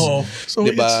 mabilis. So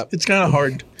diba? it's kind of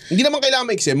hard. Hindi naman kailangan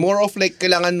maiksi. More of like,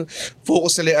 kailangan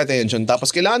focus nila yung attention.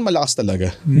 Tapos kailangan malakas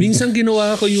talaga. Minsan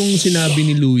ginawa ko yung sinabi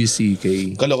ni Louis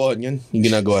C.K. Kalokohan yun. Yung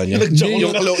ginagawa niya.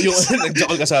 Yung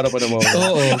nag-joke ka sa harapan ng mga.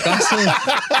 Oo, kaso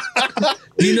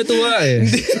hindi natuwa eh.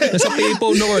 Nasa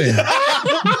payphone ako eh.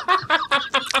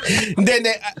 Hindi.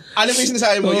 Alam mo yung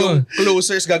sinasabi mo, yung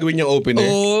closers gagawin niyang opener.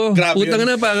 Oo. Grabe Putang yun.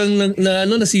 na parang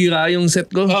nasira yung set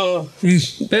ko. Oo.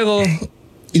 Pero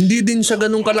hindi din siya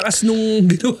ganun kalakas nung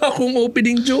ginawa kong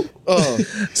opening joke.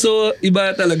 So,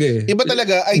 iba talaga eh. Iba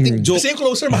talaga, I think joke. Kasi yung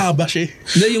closer mahaba siya.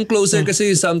 Hindi, yung closer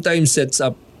kasi sometimes sets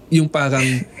up yung parang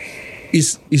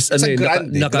is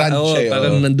grand siya,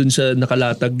 parang nandun siya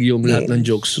nakalatag yung lahat ng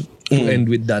jokes to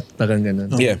end with that, parang ganun.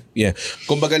 Yeah.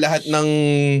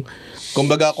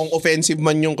 Kumbaga kung offensive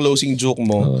man yung closing joke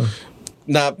mo,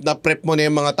 na prep mo na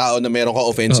yung mga tao na meron ka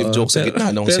offensive joke sa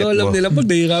gitna ng set mo. Pero alam nila, pag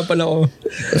nahihirapan ako,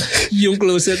 yung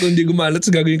closer kung hindi gumalat,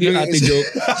 gagawin ko yung ate joke.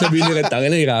 Sabihin nila, tanga,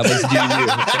 nahihirapan si Jimmy.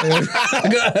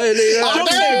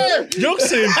 Jokes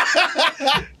eh.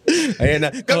 Ayan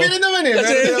na. Kami na naman eh.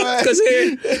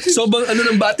 Kasi sobrang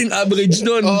ng batting average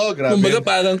nun. Grabe. Kumbaga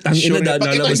parang tangina na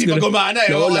lalabas ko. Hindi pa gumana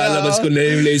eh. Lalabas ko na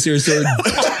yung laser sword.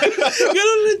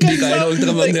 Ganun rin Hindi kaya na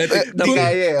ultramagnetic.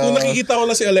 Kung nakikita ko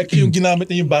lang si Alec yung ginamit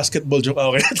niya yung basketball joke,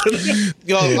 okay.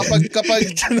 Kapag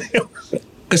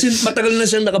kasi matagal na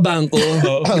siyang nakabangko.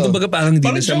 Kumbaga parang hindi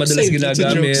na siya madalas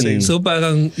ginagamit. So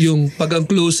parang yung pag ang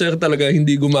closer talaga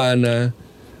hindi gumana,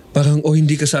 parang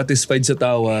hindi ka satisfied sa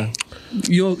tawa,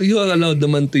 you are allowed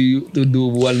naman to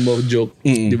do one more joke,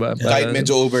 di ba? Kahit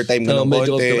medyo overtime na ng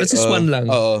konti. At least one lang.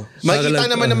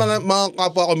 Makikita naman ng mga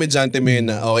kapwa komedyante mo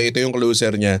yun na, okay, ito yung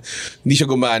closer niya. Hindi siya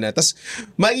gumana. Tapos,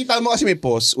 makikita mo kasi may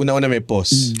pause. Una-una may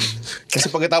pause.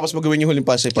 Kasi pagkatapos magawin yung huling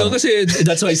pause, kasi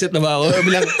that's why set na ba ako?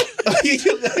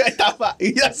 Tama.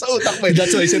 Yan sa utak mo.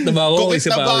 That's why I said na ba ako? Kung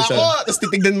na ba ako? Tapos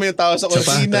titignan mo yung tao sa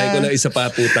kusina. Try ko na isa pa,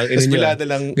 putang. Tapos bilada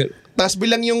lang. Tapos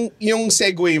bilang yung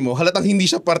segue mo, halatang hindi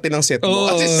siya parte ng set mo.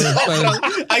 Kasi sobrang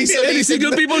isolated. Any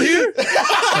single people here?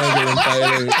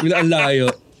 Bilang ang layo.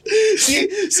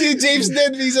 si James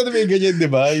din minsan may ganyan, di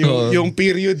ba? Yung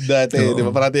period dati, di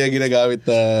ba? Parati yung ginagamit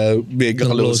na mega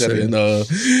closer yun.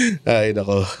 Ay,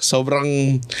 nako.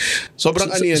 Sobrang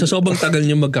ano yan. Sa sobrang tagal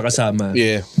nyo magkakasama.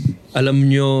 Yeah. Alam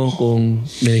nyo kung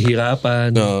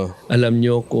nahihirapan. Alam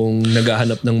nyo kung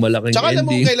naghahanap ng malaking tsaka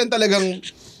ending. Tsaka alam mo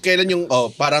kailan yung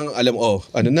parang alam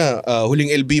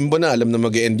huling El Bimbo na alam na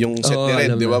mag-e-end yung set ni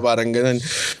Red, di ba? Parang ganun.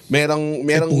 Merong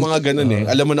mga ganun eh.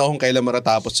 Alam mo na kung kailan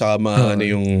matatapos sa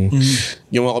yung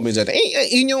mga komedyante.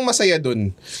 Yun yung masaya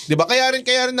dun. Di ba? Kaya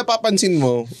rin napapansin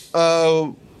mo,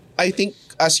 I think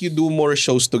as you do more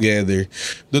shows together,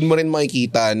 dun mo rin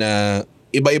makikita na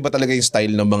iba-iba talaga yung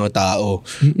style ng mga tao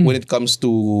when it comes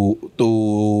to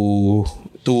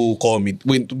comedy,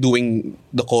 when doing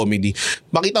the comedy.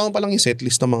 Makita mo pa lang yung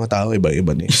setlist ng mga tao,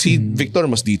 iba-iba na eh. Si Victor,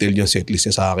 mas detailed yung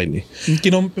setlist niya sa akin eh.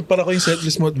 Kinompara ko yung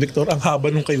setlist mo at Victor, ang haba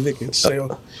nung kay Vic.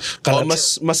 Sa'yo.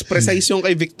 Mas precise yung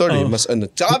kay Victor eh. Mas ano.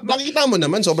 Tsaka makikita mo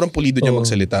naman, sobrang pulido niya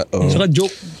magsalita. Tsaka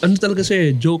joke, ano talaga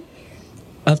siya joke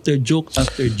after joke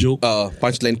after joke.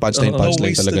 Punchline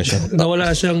talaga siya.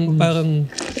 Nawala siyang parang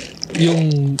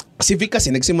yung si Vic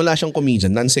kasi nagsimula siyang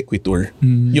comedian, non-sequitur.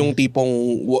 Yung tipong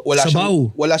wala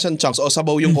siyang chunks o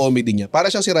sabaw yung comedy niya. Para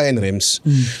siyang si Ryan Rems.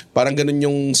 Parang ganun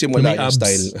yung simula yung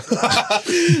style.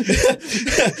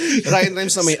 Ryan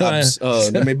Rems na may abs,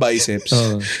 na may biceps.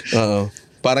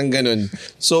 Parang ganun.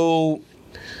 So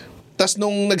tas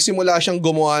nung nagsimula siyang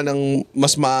gumawa ng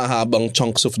mas mahabang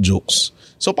chunks of jokes.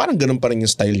 So parang ganun pa rin yung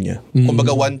style niya.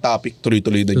 Kumbaga one topic,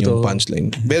 tuloy-tuloy din yung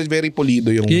punchline. Very, very polido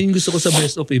yung... Kaya yung gusto ko sa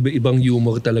best of ibang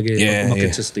humor talaga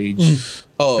umakit sa stage.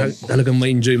 Talagang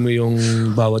ma-enjoy mo yung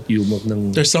bawat humor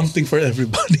ng... There's something for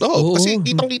everybody. Kasi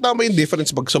kitang-kita mo yung difference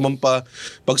pag sumampa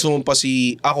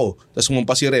si ako, tapos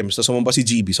sumampa si Rems, tapos sumampa si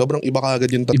GB. Sobrang iba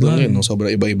kaagad yung tatlong yun. No? Sobrang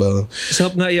iba-iba.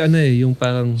 Sarap nga yung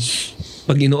parang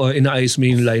pag inaayos mo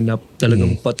yung lineup,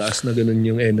 talagang pataas na ganun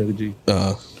yung energy.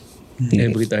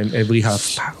 Every time, every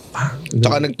half.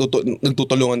 Tsaka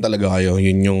nagtutulungan talaga kayo.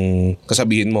 Yun yung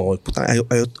kasabihin mo, puta,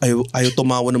 ayaw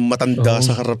tumawa ng matanda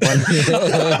sa harapan.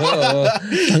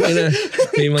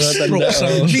 May mga tanda.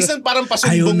 Minsan parang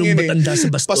pasumbong yun eh. Matanda sa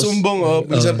bastos. Pasumbong,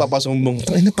 minsan papasumbong.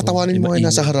 Ay, napatawanin mo kayo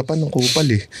nasa harapan ng kupal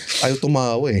eh. Ayaw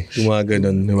tumawa eh. Yung mga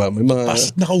ganun. Diba? May mga...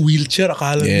 naka-wheelchair,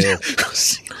 akala niya.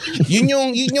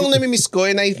 Yun yung namimiss ko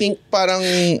and I think parang...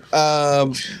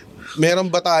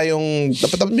 meron ba tayong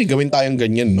dapat may gawin tayong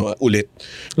ganyan no ulit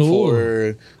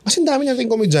kasi dami nating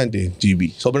komedyante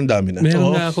GB sobrang dami na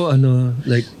meron nga ako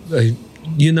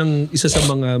yun ang isa sa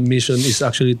mga mission is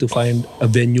actually to find a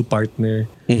venue partner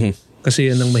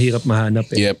kasi yan ang mahirap mahanap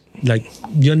eh. Like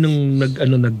yun ang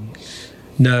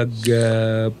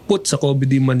put sa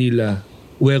Comedy Manila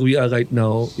where we are right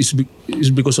now is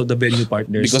because of the venue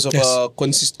partners. Because of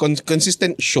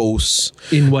consistent shows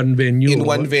in one venue.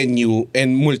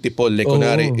 And multiple. Like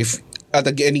kunwari, if at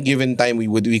any given time we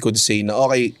could say na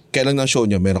okay, kailan ng show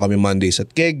nyo? Meron kami Mondays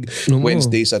at Keg,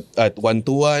 Wednesdays at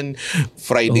 1-to-1,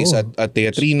 Fridays at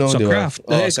Teatrino. Sa diba? Craft.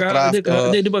 Sa Craft.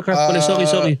 Di ba Craft pala?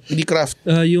 Sorry. Hindi Craft.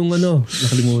 Yung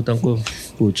nakalimutan ko.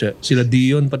 Pucha. Sila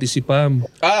Dion, pati si Pam.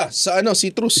 Sa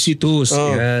Citrus.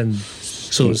 Yan.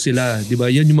 So sila, di ba?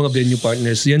 Yan yung mga venue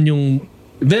partners. Yan yung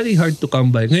very hard to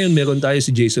come by. Ngayon meron tayo si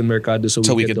Jason Mercado sa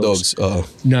Wicked Dogs.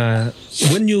 Na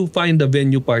when you find a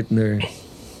venue partner,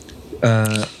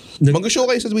 mag-show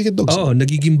kayo sa Wicked Dogs.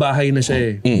 Nagiging bahay na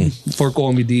siya for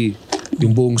comedy.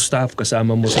 Yung buong staff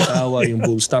kasama mo sa tawa, yung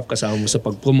buong staff kasama mo sa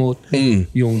pag-promote,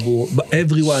 yung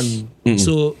everyone.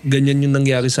 So ganyan yung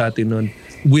nangyari sa atin noon.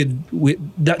 With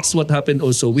that's what happened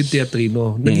also with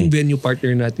Teatrino. Naging venue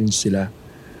partner natin sila.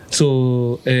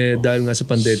 So, dahil nga sa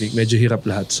pandemic, medyo hirap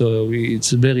lahat. So,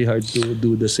 it's very hard to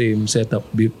do the same setup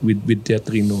with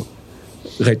Teatrino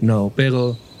right now.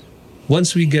 Pero,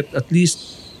 once we get at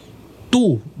least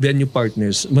 2 venue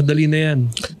partners, madali na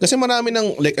yan. Kasi marami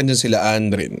ng, andyan sila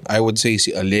Andrin. I would say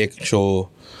si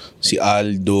Alexio, si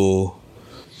Aldo,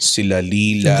 sila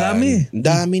Lila. Ang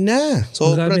dami na.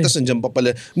 Sobrang, tapos nandiyan pa pala.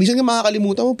 Minsan nga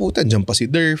makakalimutan mo, puta, nandiyan pa si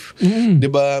Durf.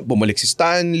 Diba? Bumalik si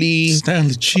Stanley.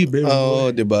 Cheap.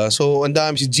 Diba? So, ang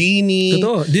dami si Jeannie.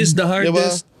 Totoo. This is the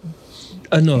hardest,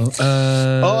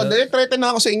 threaten na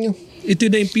ako sa inyo. Ito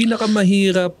na yung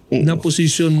pinakamahirap na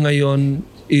position ngayon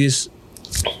is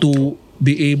to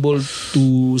be able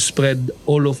to spread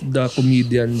all of the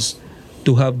comedians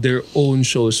to have their own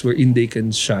shows wherein they can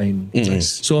shine.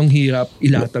 So ang hirap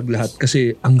ilatag lahat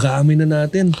kasi ang rami na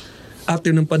natin.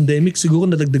 after ng pandemic, siguro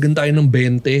nadagdagan tayo ng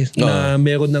 20 na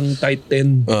meron ng tight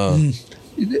 10.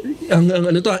 Ang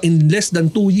ano to, in less than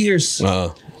 2 years.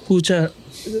 Pucha,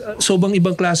 sobrang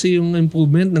ibang klase yung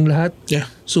improvement ng lahat. Yeah.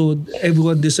 So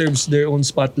everyone deserves their own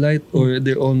spotlight or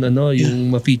their own yung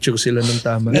ma-feature sila ng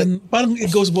tama. And parang it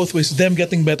goes both ways. Them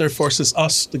getting better forces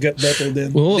us to get better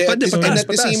then. And at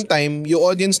the same time, yung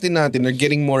audience din natin are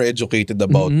getting more educated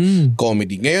about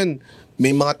comedy. Ngayon,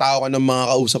 may mga tao ka ng mga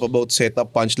kausap about setup,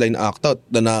 punchline, act out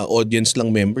na audience lang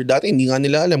member. Dati hindi nga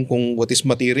nila alam kung what is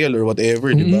material or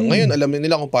whatever, di ba? Ngayon alam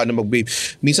nila kung paano mag-babe.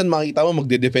 Minsan makita mo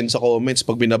magde-defend sa comments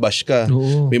pag binabash ka.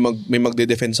 May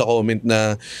magde-defend sa comment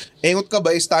na engot ka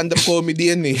ba, stand-up comedy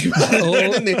yan eh.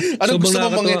 Ano gusto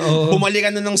mo bumalik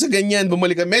ka na lang sa ganyan,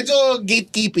 bumalik ka. Medyo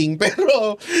gatekeeping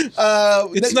pero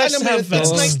it's nice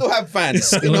to have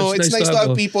fans. You know, it's nice to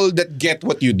have people that get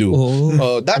what you do.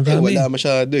 Dati wala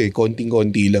masyado eh.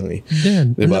 Konti lang eh.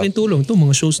 Yan. Diba? Malaking tulong. Ito,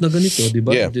 mga shows na ganito, di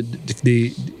ba? Yeah. If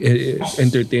they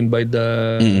entertained by the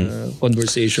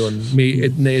conversation, may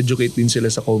na-educate din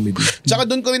sila sa comedy. Tsaka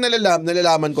doon ko rin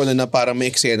nalalaman ko na parang may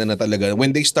eksena na talaga.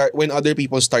 When other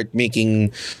people start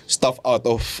making stuff out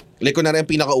of, like kung na rin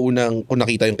pinakaunang, kung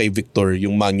nakita yung kay Victor,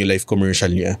 yung Manulife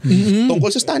commercial niya.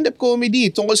 Tungkol sa stand-up comedy.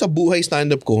 Tungkol sa buhay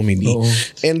stand-up comedy.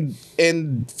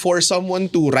 And for someone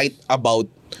to write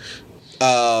about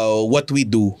what we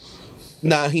do,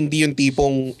 na hindi yung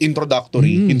tipong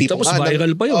introductory, yung tipong tapos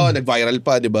viral pa yun. Nag-viral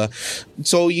pa, 'di ba?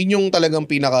 So yun yung talagang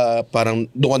pinaka parang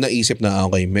doon ko naisip na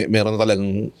okay, meron na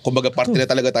talagang kumbaga parte na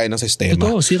talaga tayo ng sistema.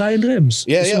 Ito, si Ryan Rems.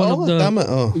 Tama.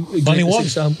 Funny one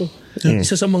example.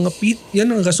 Isa sa mga yan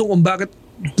ang rason kung bakit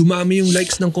dumami yung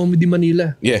likes ng Comedy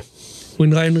Manila. Yeah.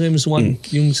 When Ryan Rems won,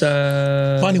 yung sa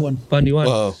Funny One.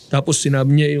 Tapos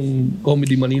sinabi niya yung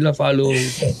Comedy Manila, follow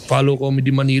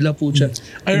Comedy Manila, pucha.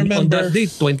 I remember on that day,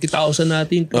 20,000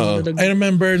 natin. I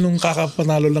remember nung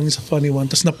kakapanalo lang sa Funny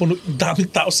One, tapos napuno, daming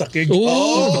tao sa keg.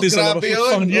 Grabe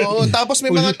yun. Tapos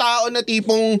may mga tao na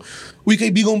tipong, uy,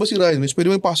 kaibigan ba si Ryan Rems? Pwede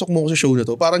mo pasok mo ako sa show na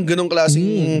to. Parang ganong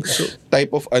klaseng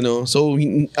type of So,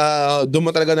 doon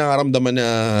mo talaga nakaramdaman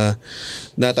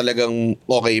na talagang,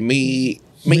 okay, may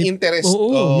interest.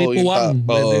 May puwang.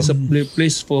 There's a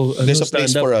place for there's a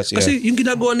place for us. Yeah. Kasi yung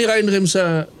ginagawa ni Ryan Rems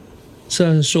sa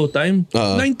Showtime,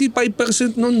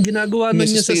 95% nun ginagawa na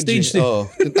niya sa stage.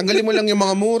 Tanggalin mo lang yung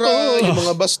mga mura, yung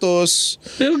mga bastos.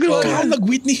 Pero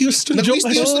nag-Whitney Houston joke.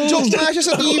 Nag-Whitney Houston joke na siya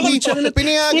sa TV.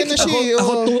 Pinayagan na siya.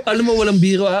 Ako, alam mo, walang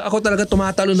biro. Ako talaga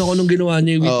tumatalon ako nung ginawa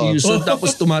niya yung Whitney Houston.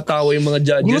 Tapos tumatawa yung mga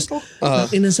judges.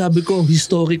 Sabi ko,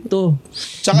 historic to.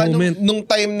 Tsaka nung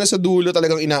time na sa dulo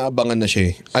talagang inaabangan na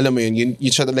siya. Alam mo yun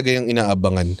siya talaga yung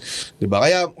inaabangan. Diba?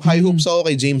 Kaya high hopes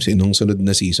ako kay James nung sunod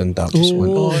na season tapos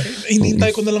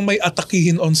hinintay ko na lang may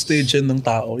atakihin on stage yan ng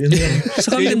tao. Yun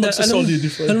yung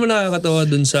alam mo nakakatawa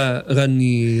dun sa run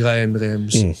ni Ryan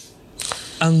Rems.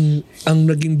 Ang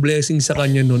naging blessing sa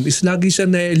kanya nun is lagi siya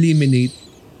na-eliminate.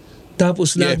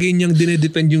 Tapos lagi niyang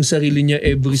dinedepend yung sarili niya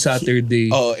every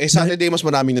Saturday. Saturday mas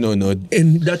maraming nanonood.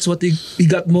 And that's what he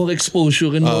got more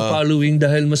exposure and more following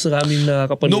dahil mas maraming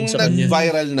nakakapanood sa kanya. Nung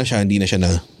nag-viral na siya, hindi na siya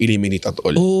na-eliminate at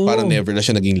all. Parang never na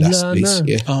siya naging last place.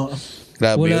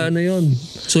 Grabe. Wala na yun.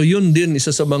 So yun din, isa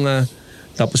sa mga,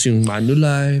 tapos yung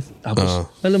Manulife, tapos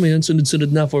alam mo yun, sunod-sunod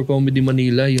na for Comedy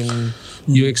Manila yung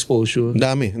exposure.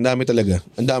 Ang dami talaga.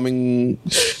 Ang daming,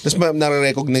 tapos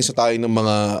nare-recognize na tayo ng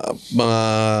mga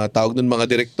tawag nun, mga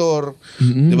direktor.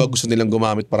 Di ba gusto nilang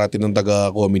gumamit parati ng taga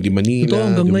Comedy Manila. Ito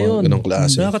hanggang ngayon. Ganong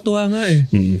klase. Nakakatuwa nga eh.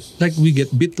 Like we get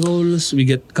bit roles, we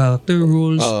get character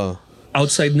roles.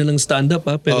 Outside na ng stand-up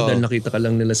pero dahil nakita ka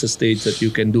lang nila sa stage that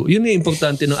you can do. Yun yung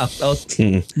importante ng act out.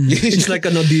 It's like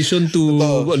an audition to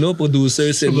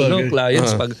producers and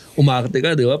clients. Pag umarte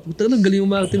ka, di ba? Puta, galing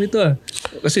umarte nito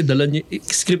Kasi dala niya,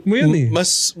 script mo yan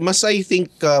Mas I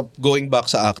think going back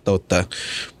sa act out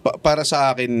para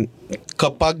sa akin,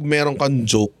 kapag meron kang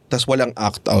joke tas walang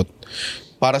act out,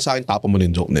 para sa akin, tapo mo na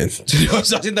yung joke na yun.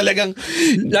 Seryoso, kasi talagang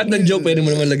lahat ng joke pwede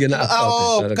mo naman lagyan na act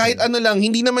out. Kahit ano lang,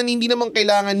 hindi naman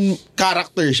kailangan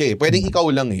character siya Pwedeng ikaw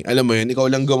lang Alam mo yun, ikaw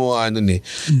lang gumawa nun I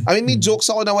mean, may jokes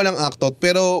ako na walang act out,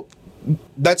 pero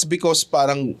that's because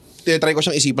parang tinatry ko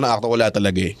siyang isipan na act out, wala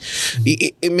talaga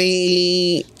may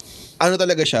ano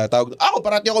talaga siya, tawag,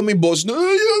 parati ako may boss na,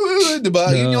 diba?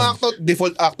 Yun yung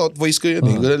default act out voice ko yun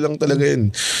Gano'n lang talaga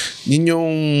yun. Yun yung,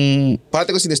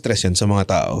 parati ko sinestress yan sa mga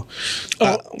tao.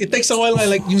 It takes a while,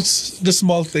 like the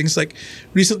small things, like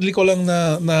recently ko lang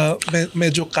na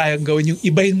medyo kayang gawin yung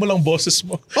ibahin mo lang boses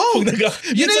mo.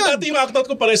 Yun sa dati yung act out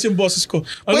ko, pares yung boses ko.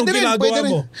 Anong ginagawa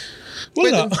mo?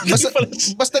 Wala.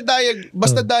 Basta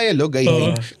dialogue, I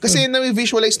think. Kasi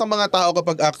na-visualize ng mga tao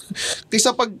kapag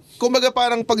kaysa kumbaga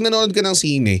parang pag nanonood ka ng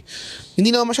sine, hindi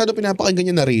naman masyado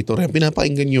pinapakinggan yung narrator.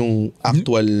 Pinapakinggan yung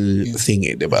actual thing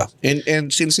di ba?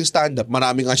 And since yung stand-up,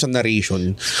 maraming nga siyang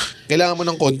narration, kailangan mo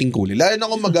ng konting kulay. Lalo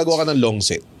na kung magagawa ka ng long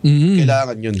set.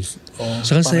 Kailangan yun.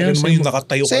 Saka saya yung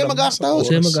nakatayo ka saya lang. mag-act out.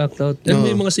 Saya mag-act out. And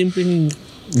may mga simpleng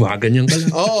ganyan ka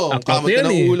lang. Act out yan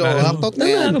ng ulo. Act out na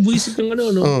yan. Nakakabuisip ng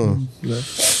no? Diba?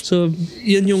 So,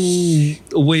 yan yung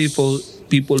way for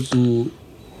people to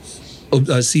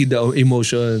see the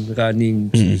emotion running,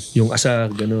 yung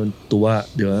asar, ganun, tuwa,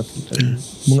 di ba?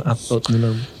 Mga act out mo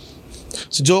lang.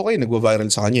 Si Jokey, nagwa-viral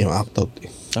sa kanya yung act out.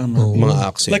 Tama. Mga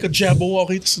accent. Like a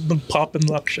Jabberwocky, tapos nag-pop and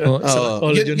lock siya.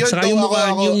 Saka yung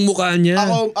mukha niya.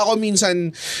 Ako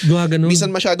minsan,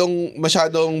 minsan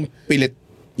masyadong pilit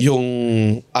yung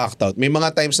act out. May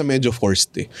mga times na medyo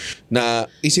forced na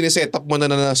isine-set up mo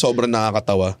na sobrang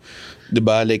nakakatawa.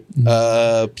 Diba? Like,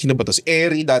 sino ba to? Si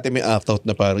Eri, dati may act out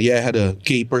na parang, I had a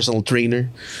gay personal trainer.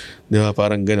 Diba?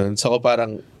 Parang ganun. So, ako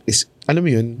parang, alam mo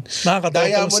yun? Nakakatawa.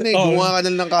 Daya mo gumawa ka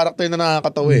na ng karakter na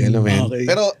nakakatawa alam mo yun? Okay.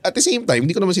 Pero at the same time,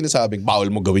 hindi ko naman sinasabing, bawal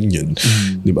mo gawin yun.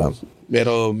 Diba?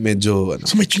 Pero medyo,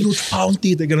 So may chinuch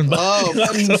pounty, ganun ba?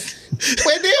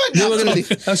 Pwede yun.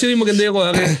 Actually, maganda yung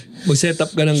mag-set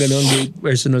up ka ng gano'n, gay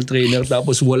personal trainer,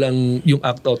 tapos walang, yung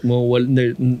act out mo,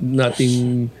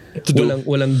 nothing,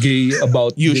 walang gay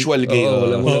about usual gay.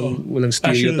 Walang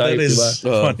stereotype, diba?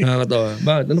 Nakakatawa.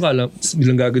 Bakit? Ano ka alam?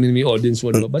 Bilang gaganin mo yung audience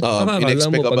mo, diba? Ba't nakakala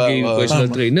mo pag gay personal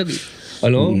trainer?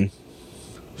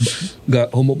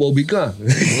 Homophobic ka.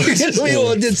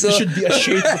 Yung audience. You should be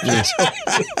ashamed of yourself.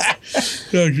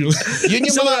 Yun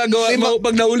yung mga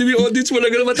pag nahuli mo yung audience, wala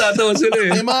ka na matatawa sila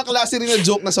May mga klase rin na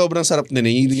joke na sobrang sarap na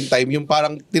yung time, yung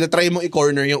parang tinatry mo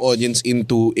i-corner yung audience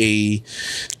into a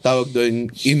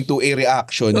into a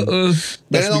reaction.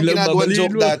 Ganun ang ginagawa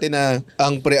joke dati na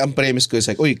ang premise ko is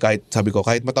like,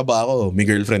 kahit mataba ako, may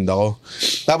girlfriend ako.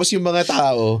 Tapos yung mga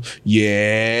tao,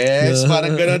 yes,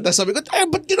 parang ganun. Tapos sabi ko,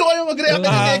 ba't gano'n kayo mag-react?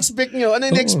 Ano in-expect nyo? Ano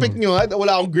in-expect nyo?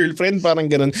 Wala akong girlfriend, parang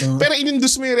ganun. Pero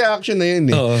in-induce mo yung reaction na yun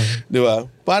Di ba?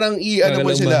 Parang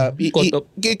mo sila,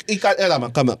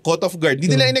 caught off guard. Di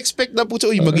nila in-expect na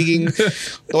magiging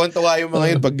tuwan-tawa yung mga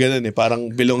yun pag ganun Parang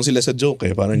belong sila sa joke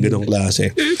Parang ganung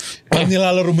klase. Parang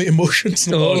nilalaro mo emotions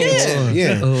ng audience.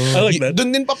 Yeah. I like that.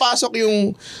 Doon din papasok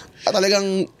yung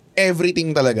talagang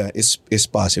everything talaga is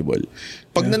possible.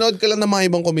 Pag nanood ka lang ng mga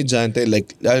ibang komedyante,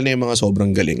 like, lalo na yung mga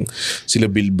sobrang galing, sila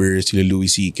Bill Burr, sila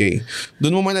Louis C.K.,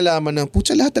 doon mo malalaman na,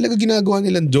 lahat talaga ginagawa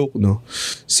nilang joke, no?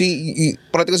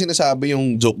 Parati ko sinasabi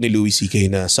yung joke ni Louis C.K.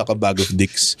 na suck a bag of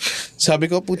dicks. Sabi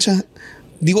ko,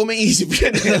 di ko may isip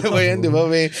yan. Ano ba yan, di ba?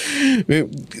 May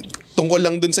tungkol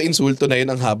lang dun sa insulto na yun,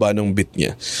 ang haba ng bit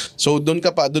niya. So, doon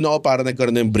ako para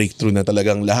nagkaroon ng breakthrough na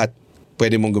talagang lahat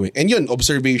pwede mong gawin. And yun,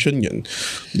 observation yun.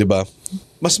 Diba?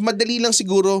 Mas madali lang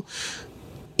siguro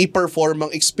i-perform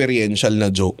ang experiential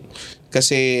na joke.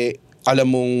 Kasi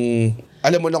alam mo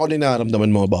na kung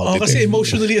nararamdaman mo about it. Kasi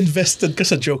emotionally invested ka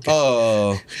sa joke.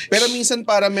 Pero minsan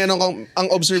para meron kang, ang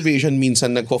observation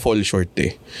minsan nagpo-fall short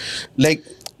Like,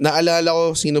 naalala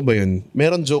ko, sino ba yun?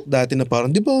 Meron joke dati na parang,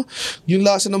 di ba, yung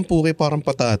lasa ng puke parang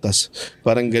patatas.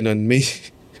 Parang ganun. May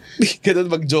ganun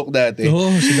mag-joke dati.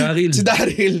 Si Daryl.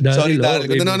 Sorry,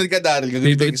 Daryl. Kung nanonood ka, Daryl.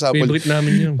 Favorite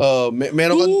namin yun.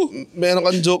 Meron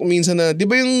kang joke minsan na, di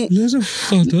ba yung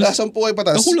lasang puke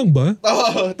patas? Ako lang ba?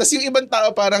 Tapos yung ibang tao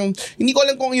parang, hindi ko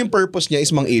alam kung yung purpose niya is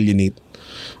mang-alienate.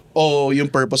 O yung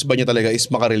purpose ba niya talaga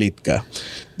is makarelate ka.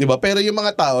 Diba? Pero yung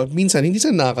mga tao, minsan hindi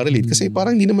sila nakaka-relate kasi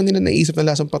parang hindi naman nila naisip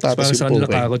na lasang patatas yung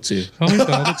poke. Parang saan nila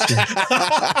karots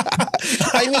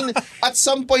I mean, at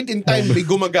some point in time, may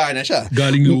gumagana siya.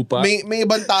 Galing lupa. May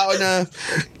ibang tao na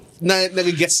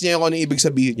nag-gets niya kung ano ibig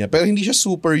sabihin niya. Pero hindi siya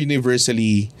super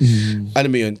universally, ano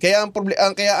mo yun. Kaya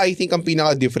kaya I think ang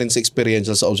pinaka-difference sa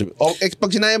experiential sa observation. Pag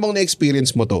sinabi mong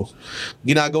na-experience mo to,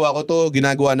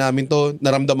 ginagawa namin to,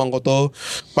 naramdaman ko to,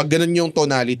 pag ganun yung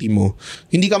tonality mo,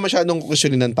 hindi ka masyadong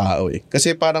questionin ng tao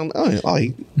Kasi parang,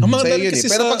 okay. Sa'yo yun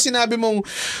Pero pag sinabi mong,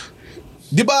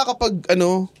 di ba kapag,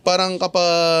 parang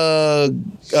kapag,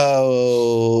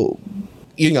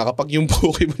 yun nga, kapag yung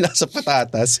puke mo nasa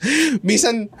patatas,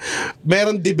 minsan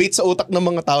meron debate sa utak ng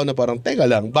mga tao na parang, teka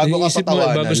lang, bago ka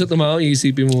patawanan. Bago siya tumawa,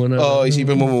 isipin mo muna.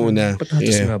 Isipin mo muna.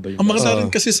 Patatas nga ba yun? Ang mga sa rin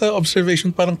kasi sa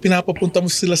observation, parang pinapapunta mo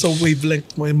sila sa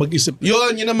wavelength mo mag-isip.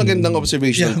 Yun ang magandang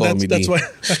observational comedy.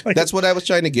 That's what I was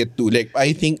trying to get to. Like,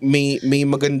 I think may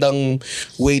magandang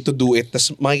way to do it.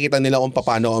 Tas makikita nila kung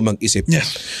paano ako mag-isip. Yeah.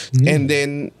 And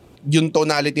then, yung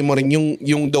tonality mo rin,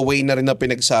 yung the way na rin na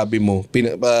pinagsabi mo,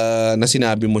 na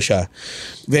sinabi mo siya,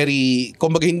 very,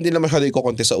 kumbaga hindi na masyado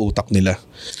ikokonte sa utak nila.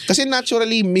 Kasi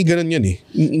naturally, may ganun yun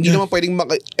Hindi naman pwedeng,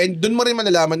 and dun mo rin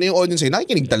malalaman na yung audience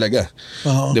nakikinig talaga.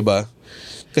 Diba?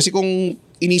 Kasi kung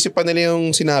inisip pa nila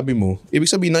yung sinabi mo, ibig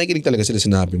sabihin nakikinig talaga sila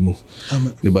sinabi mo.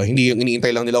 Diba? Hindi yung iniintay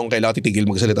lang nila kung kailangan titigil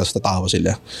magsalita sa tatawa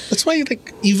sila. That's why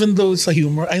like even though sa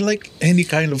humor, I like any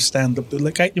kind of stand-up.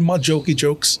 Like kahit yung mga jokey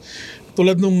jokes.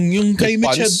 Tulad nung yung kay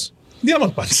Mitch. Hindi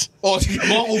naman puns. Oh, sige,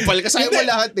 mga kupal. Kasaya mo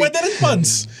lahat eh. Pwede rin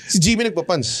puns. Si Jimmy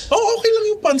nagpa-puns. Oh, okay lang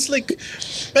yung puns. Like,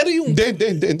 pero yung...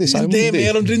 Hindi.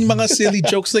 Meron rin mga silly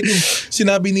jokes. Like yung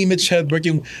sinabi ni Mitch Hedberg,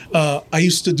 yung I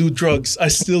used to do drugs. I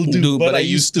still do, but I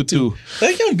used to too.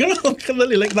 Like yun, gano'n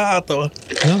kadali. Like nakakatawa.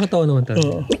 Nakakatawa naman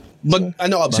tayo.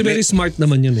 Ano ka ba? Kasi very smart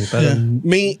naman yun eh. Parang,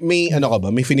 may ano ka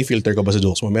ba? May filter ka ba sa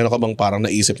jokes mo? Meron ka bang parang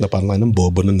naisip na parang anong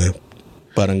bobo nun na?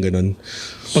 Parang ganun.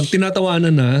 Pag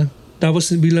tinatawanan na,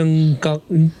 tapos bilang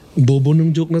bobo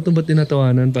ng joke na ito, ba't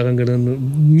tinatawanan? Parang gano'n.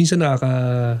 Minsan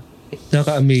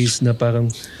nakaka-amaze na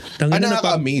parang...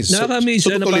 Nakaka-amaze? Nakaka-amaze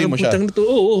siya. So tutuloy mo siya?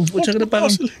 Oo. Na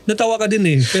parang natawa ka din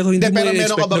eh. Pero hindi mo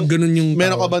i-expect na gano'n yung...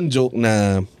 Meron ka bang joke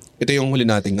na... Ito yung huli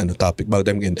nating topic bago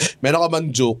tayo mag-end. Meron ka bang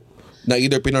joke na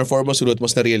either pinorform mo, sulot mo,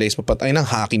 na-realize mo, patay na,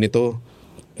 hacking nito.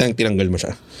 Tinanggal mo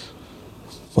siya.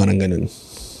 Parang ganun.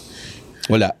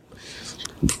 Wala.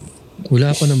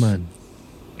 Wala pa naman.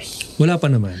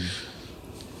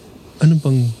 Anong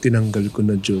pang tinanggal ko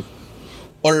na joke?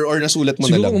 Or nasulat mo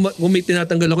siguro na lang? Siguro kung may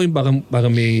tinatanggal ako yung baka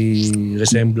may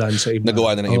resemblance sa iba.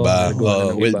 Nagawa na ng iba.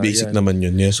 Well, basic yan. Naman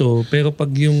yun. Yeah. So, pero pag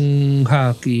yung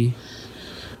hockey...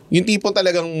 Yung tipo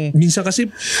talagang... Minsan kasi...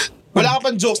 Wala ka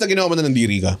pang jokes na ginawa mo na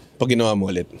nandiri ka pag ginawa mo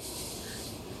ulit?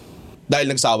 Dahil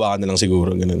nagsawa ka na lang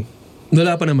siguro. Ganun.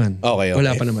 Wala pa naman. Okay.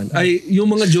 Wala pa naman. Ay, yung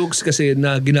mga jokes kasi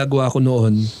na ginagawa ko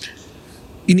noon,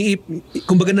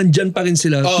 kumbaga nandyan pa rin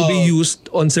sila to be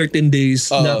used on certain days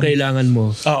na kailangan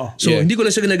mo. So, hindi ko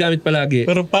na siya ginagamit palagi.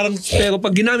 Pero pag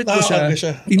ginamit ko siya,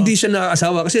 hindi siya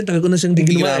nakakasawa kasi tagal ko na siyang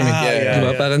hindi ginawa.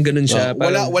 Diba? Parang ganun siya.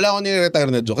 Wala akong nire-retire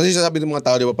na joke. Kasi sasabi ng mga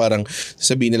tao, diba, parang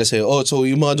sasabihin nila sa'yo, so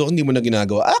yung mga joke hindi mo na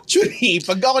ginagawa. Actually,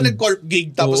 pag ako nag-corp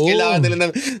gig tapos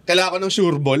kailangan ko ng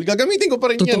sureball, gagamitin ko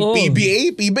pa rin yan.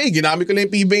 PBA, ginamit ko na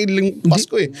yung PBA ng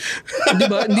Pasko eh.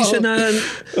 Diba? Hindi siya na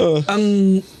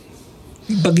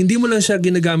pag hindi mo lang siya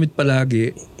ginagamit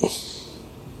palagi,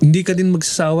 hindi ka din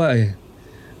magsasawa eh.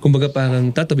 Kumbaga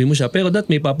parang tatabi mo siya, pero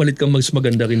may papalit kang mas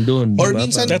maganda rin doon. Or diba?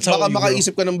 Minsan, baka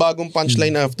makaisip ka ng bagong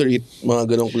punchline after it,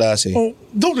 mga ganong klase.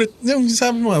 Yung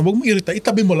sabi mo, huwag mo irita,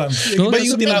 itabi mo lang.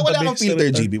 Wala kang filter,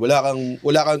 GB.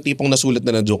 Wala kang tipong nasulat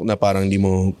na joke na parang hindi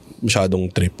mo masyadong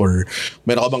trip or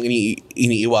meron ka bang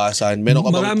iniiwasan? Meron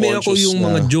ka bang marami ako yung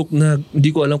mga joke na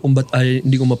hindi ko alam kung ba't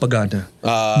hindi ko mapagana.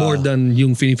 More than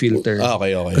yung filter.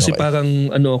 Okay. Kasi parang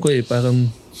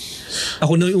parang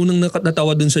ako na yung unang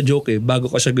natawa dun sa joke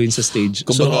bago ko siya gawin sa stage.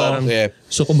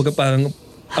 So kumbaga parang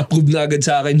approve na agad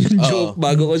sa akin yung joke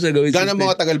bago ko siya gawin sa stage. Gano'n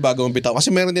mga tagal bago mong bitaw?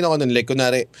 Kasi meron din ako nun, like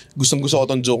kunwari, gustong-gusto ko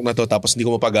tong joke na to tapos hindi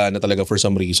ko mapagana talaga for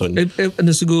some reason.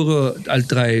 Siguro, I'll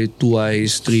try 2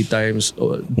 times, 3 times,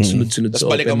 sunod-sunod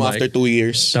sa open mic. Tapos balik mo after 2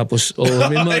 years. Tapay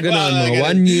may mga gano'n,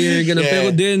 mga 1 year, gano'n.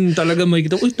 Pero din, talaga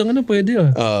makikita, tanga na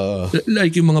pwede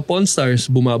like yung mga Pawn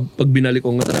Stars, pag binalik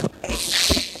ko nga,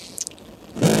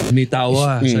 may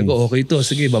tawa. Sabi ko, okay to.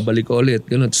 Sige, babalik ko ulit.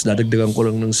 Ganun. Tapos dadagdagan ko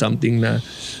lang ng something na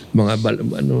mga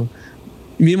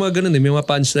may mga ganun may mga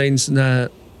punchlines na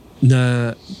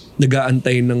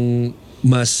nag-aantay ng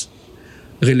mas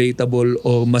relatable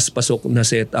o mas pasok na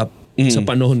setup sa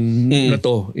panahon na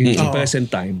to, in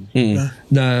present time,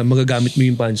 na magagamit mo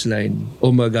yung punchline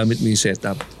o magagamit mo yung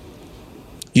setup.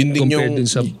 Yun din compared dun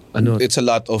sa, it's a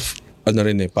lot of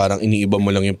parang iniiba mo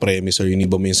lang yung premise or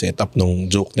iniiba mo yung setup ng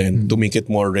joke na yun to make it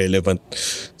more relevant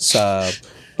sa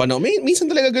panahon. Minsan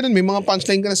talaga ganun. May mga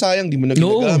punchline ka na sayang, di mo na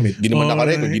ginagamit. Di naman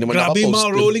naka-record, di naman naka-post. Grabe yung mga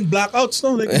rolling blackouts,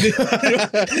 no?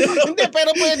 Hindi, pero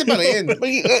pwede pa rin.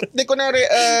 Hindi, kunwari,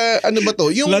 ano ba to?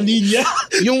 La Nina.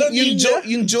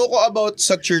 Yung joke ko about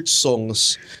sa church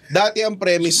songs, dati ang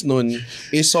premise nun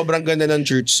is sobrang ganda ng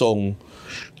church song.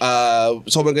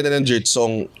 Sobrang ganda ng church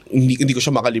song, hindi ko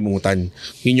siya makalimutan.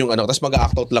 Yun yung tapos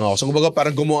mag-act out lang ako. So kumbaga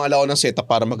parang gumawa ako ng setup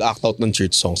para mag-act out ng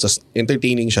church songs. Tapos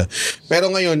entertaining siya.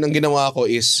 Pero ngayon, ang ginawa ko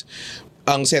is,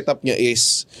 ang setup niya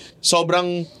is,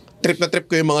 sobrang trip na trip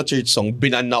ko yung mga church song.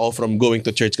 Binan na ako from going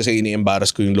to church kasi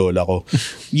ini-embarrass ko yung lola ko.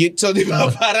 So di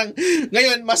ba parang,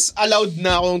 ngayon, mas allowed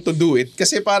na akong to do it.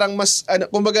 Kasi parang mas,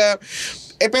 kumbaga,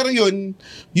 pero yung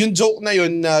joke na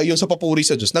yun, yung sa papuri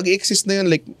sa Diyos, nag-exist na yun.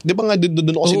 Like, di ba nga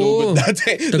doon ako sinugod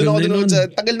dati?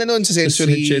 Tagal na noon sa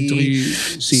Century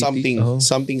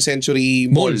something Century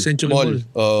Mall.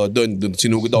 Doon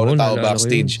sinugod ako ng tao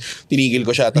backstage. Tinigil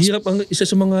ko siya. Isa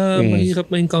sa mga mahirap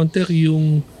ma-encounter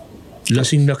yung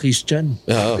Lasing na Christian.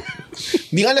 Oo.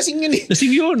 Hindi nga lasing yun eh.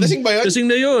 Lasing yun. Lasing ba yun? Lasing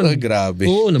na yun. Oh, grabe.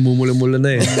 Oo, namumula-mula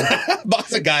na eh.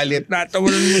 Baka sa galit.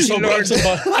 Natawanan mo si Lord.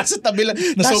 Sa tabi lang.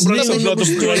 Nasobrang sa blood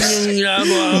of Christ.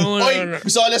 Oy,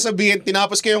 gusto ko lang sabihin,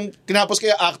 tinapos ko yung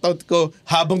act out ko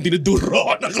habang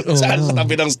dinuduro ko ng saan sa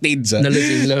tabi ng stage.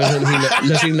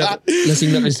 Lasing na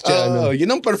Cristiano.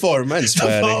 Yun ang performance.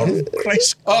 Pare.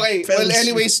 Christ. Okay, well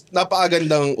anyways,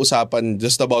 napakagandang usapan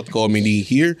just about comedy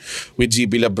here with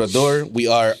GB Labrador. We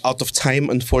are out of time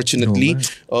unfortunately.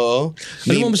 Oo.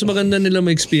 Alam mo, mas maganda nila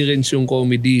ma-experience yung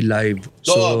comedy live.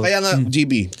 So, kaya nga,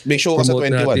 GB, may show ka sa 21.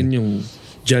 Promote natin yung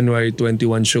January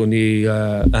 21 show ni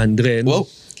Andren. Wow.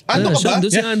 Ano ka ba?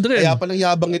 Doon si Andren. Kaya palang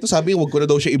yabang ito. Sabi, wag ko na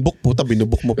daw siya i-book. Puta,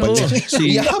 binubook mo pa niya.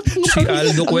 Si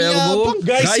Aldo Cuervo.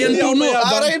 Ryan Puno.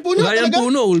 Ryan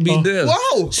Puno will be there.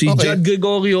 Wow. Si Jad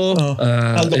Gregorio.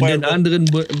 Aldo and then Cuervo. Andren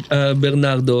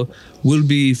Bernardo will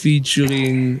be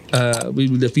featuring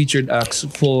will be the featured acts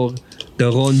for the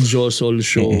Ron Josol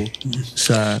show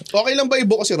sa Okay lang ba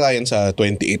i-book ko si Ryan sa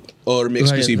 28? Or may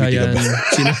exclusivity ka ba?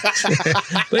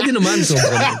 Pwede naman. So,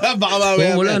 Baka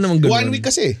mamaya. wala namang ganun. 1 week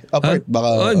kasi. Apart.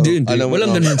 Baka, hindi. alam mo,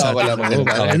 Walang ganun sa atin. wala ganun.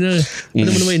 Ano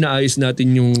mo naman inaayos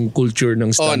natin yung culture ng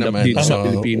stand-up naman. dito sa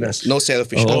Pilipinas. No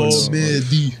selfish Oo. thoughts.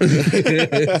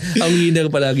 Ang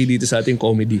winner palagi dito sa ating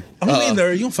comedy. Ang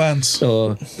winner, yung fans.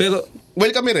 So, pero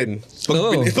Well, kami rin.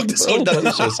 Pag sold out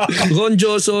yung shows. Ron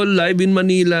Josol live in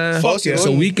Manila Fuck yeah.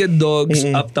 sa Wicked Dogs,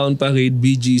 Uptown Parade,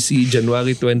 BGC,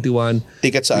 January 21.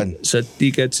 Ticket saan? Sa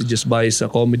tickets, just buy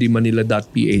sa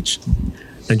comedymanila.ph.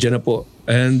 Nandiyan na po.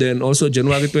 And then also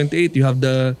January 28, you have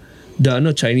the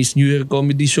Chinese New Year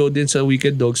comedy show din sa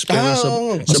Wicked Dogs. Pero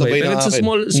sabay pero na it's a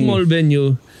akin. small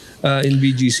venue in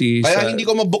BGC. Kaya hindi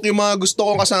ko mabook yung mga gusto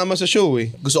kong kasama sa show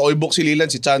eh. Gusto ko i-book si Lilan,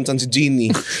 si Chan-Chan, si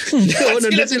Jeannie. Oo,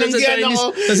 nandun sila sa Chinese.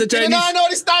 Nasa Chinese. Pinanahan ako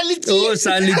ni Stanley Chi. Oo,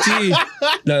 Stanley Chi.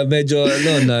 Na medyo,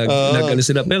 nag-ano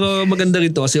sila. Pero maganda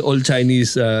rin to kasi all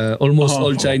Chinese, almost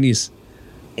all Chinese.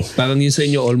 Parang yun sa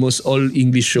inyo, almost all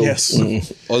English show. Yes.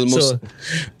 Almost.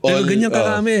 Pero ganyan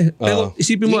karami. Pero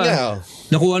isipin mo,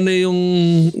 nakuha na yung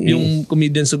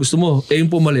comedian sa gusto mo. Yung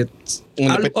pumalit.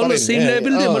 Almost same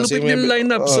level din. Malupit din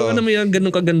lineup. So ano mo yan,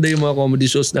 ganun kaganda yung mga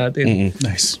comedy shows natin.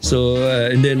 Nice. So,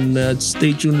 and then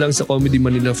stay tuned lang sa Comedy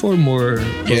Manila for more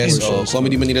shows.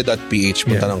 comedymanila.ph.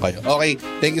 Punta lang kayo. Okay,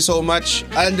 thank you so much.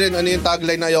 Andren, ano yung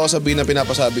tagline na ayoko sabihin na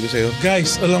pinapasabi ko sa'yo?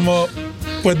 Guys, alam mo,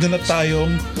 pwede na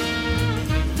tayong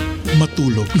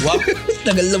matulog. Wow.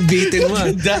 Tagal lang bitin mo.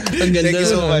 Ang ganda. Thank you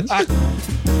so much.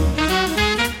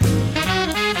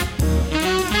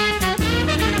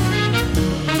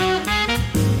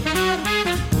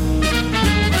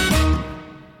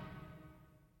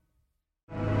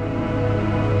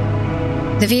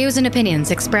 The views and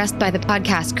opinions expressed by the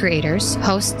podcast creators,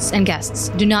 hosts, and guests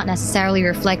do not necessarily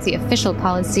reflect the official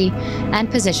policy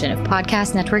and position of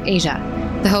Podcast Network Asia,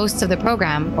 the hosts of the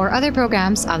program, or other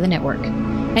programs of the network.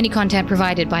 Any content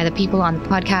provided by the people on the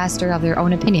podcast are of their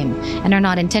own opinion and are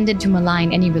not intended to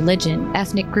malign any religion,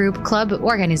 ethnic group, club,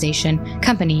 organization,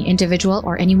 company, individual,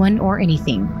 or anyone or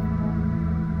anything.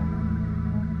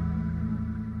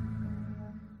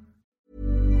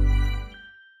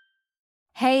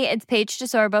 Hey, it's Paige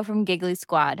DeSorbo from Giggly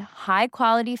Squad. High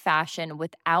quality fashion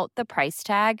without the price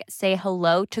tag. Say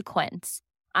hello to Quince.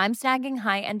 I'm snagging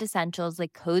high-end essentials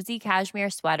like cozy cashmere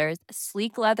sweaters,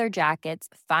 sleek leather jackets,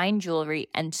 fine jewelry,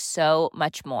 and so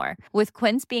much more. With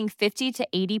Quince being 50 to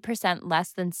 80%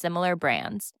 less than similar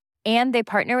brands. And they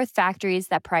partner with factories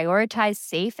that prioritize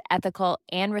safe, ethical,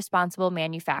 and responsible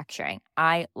manufacturing.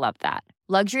 I love that.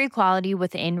 Luxury quality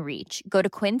within reach. Go to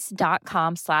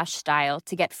quince.com/style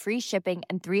to get free shipping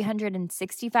and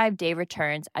 365-day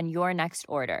returns on your next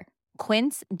order.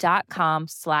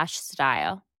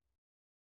 Quince.com/style.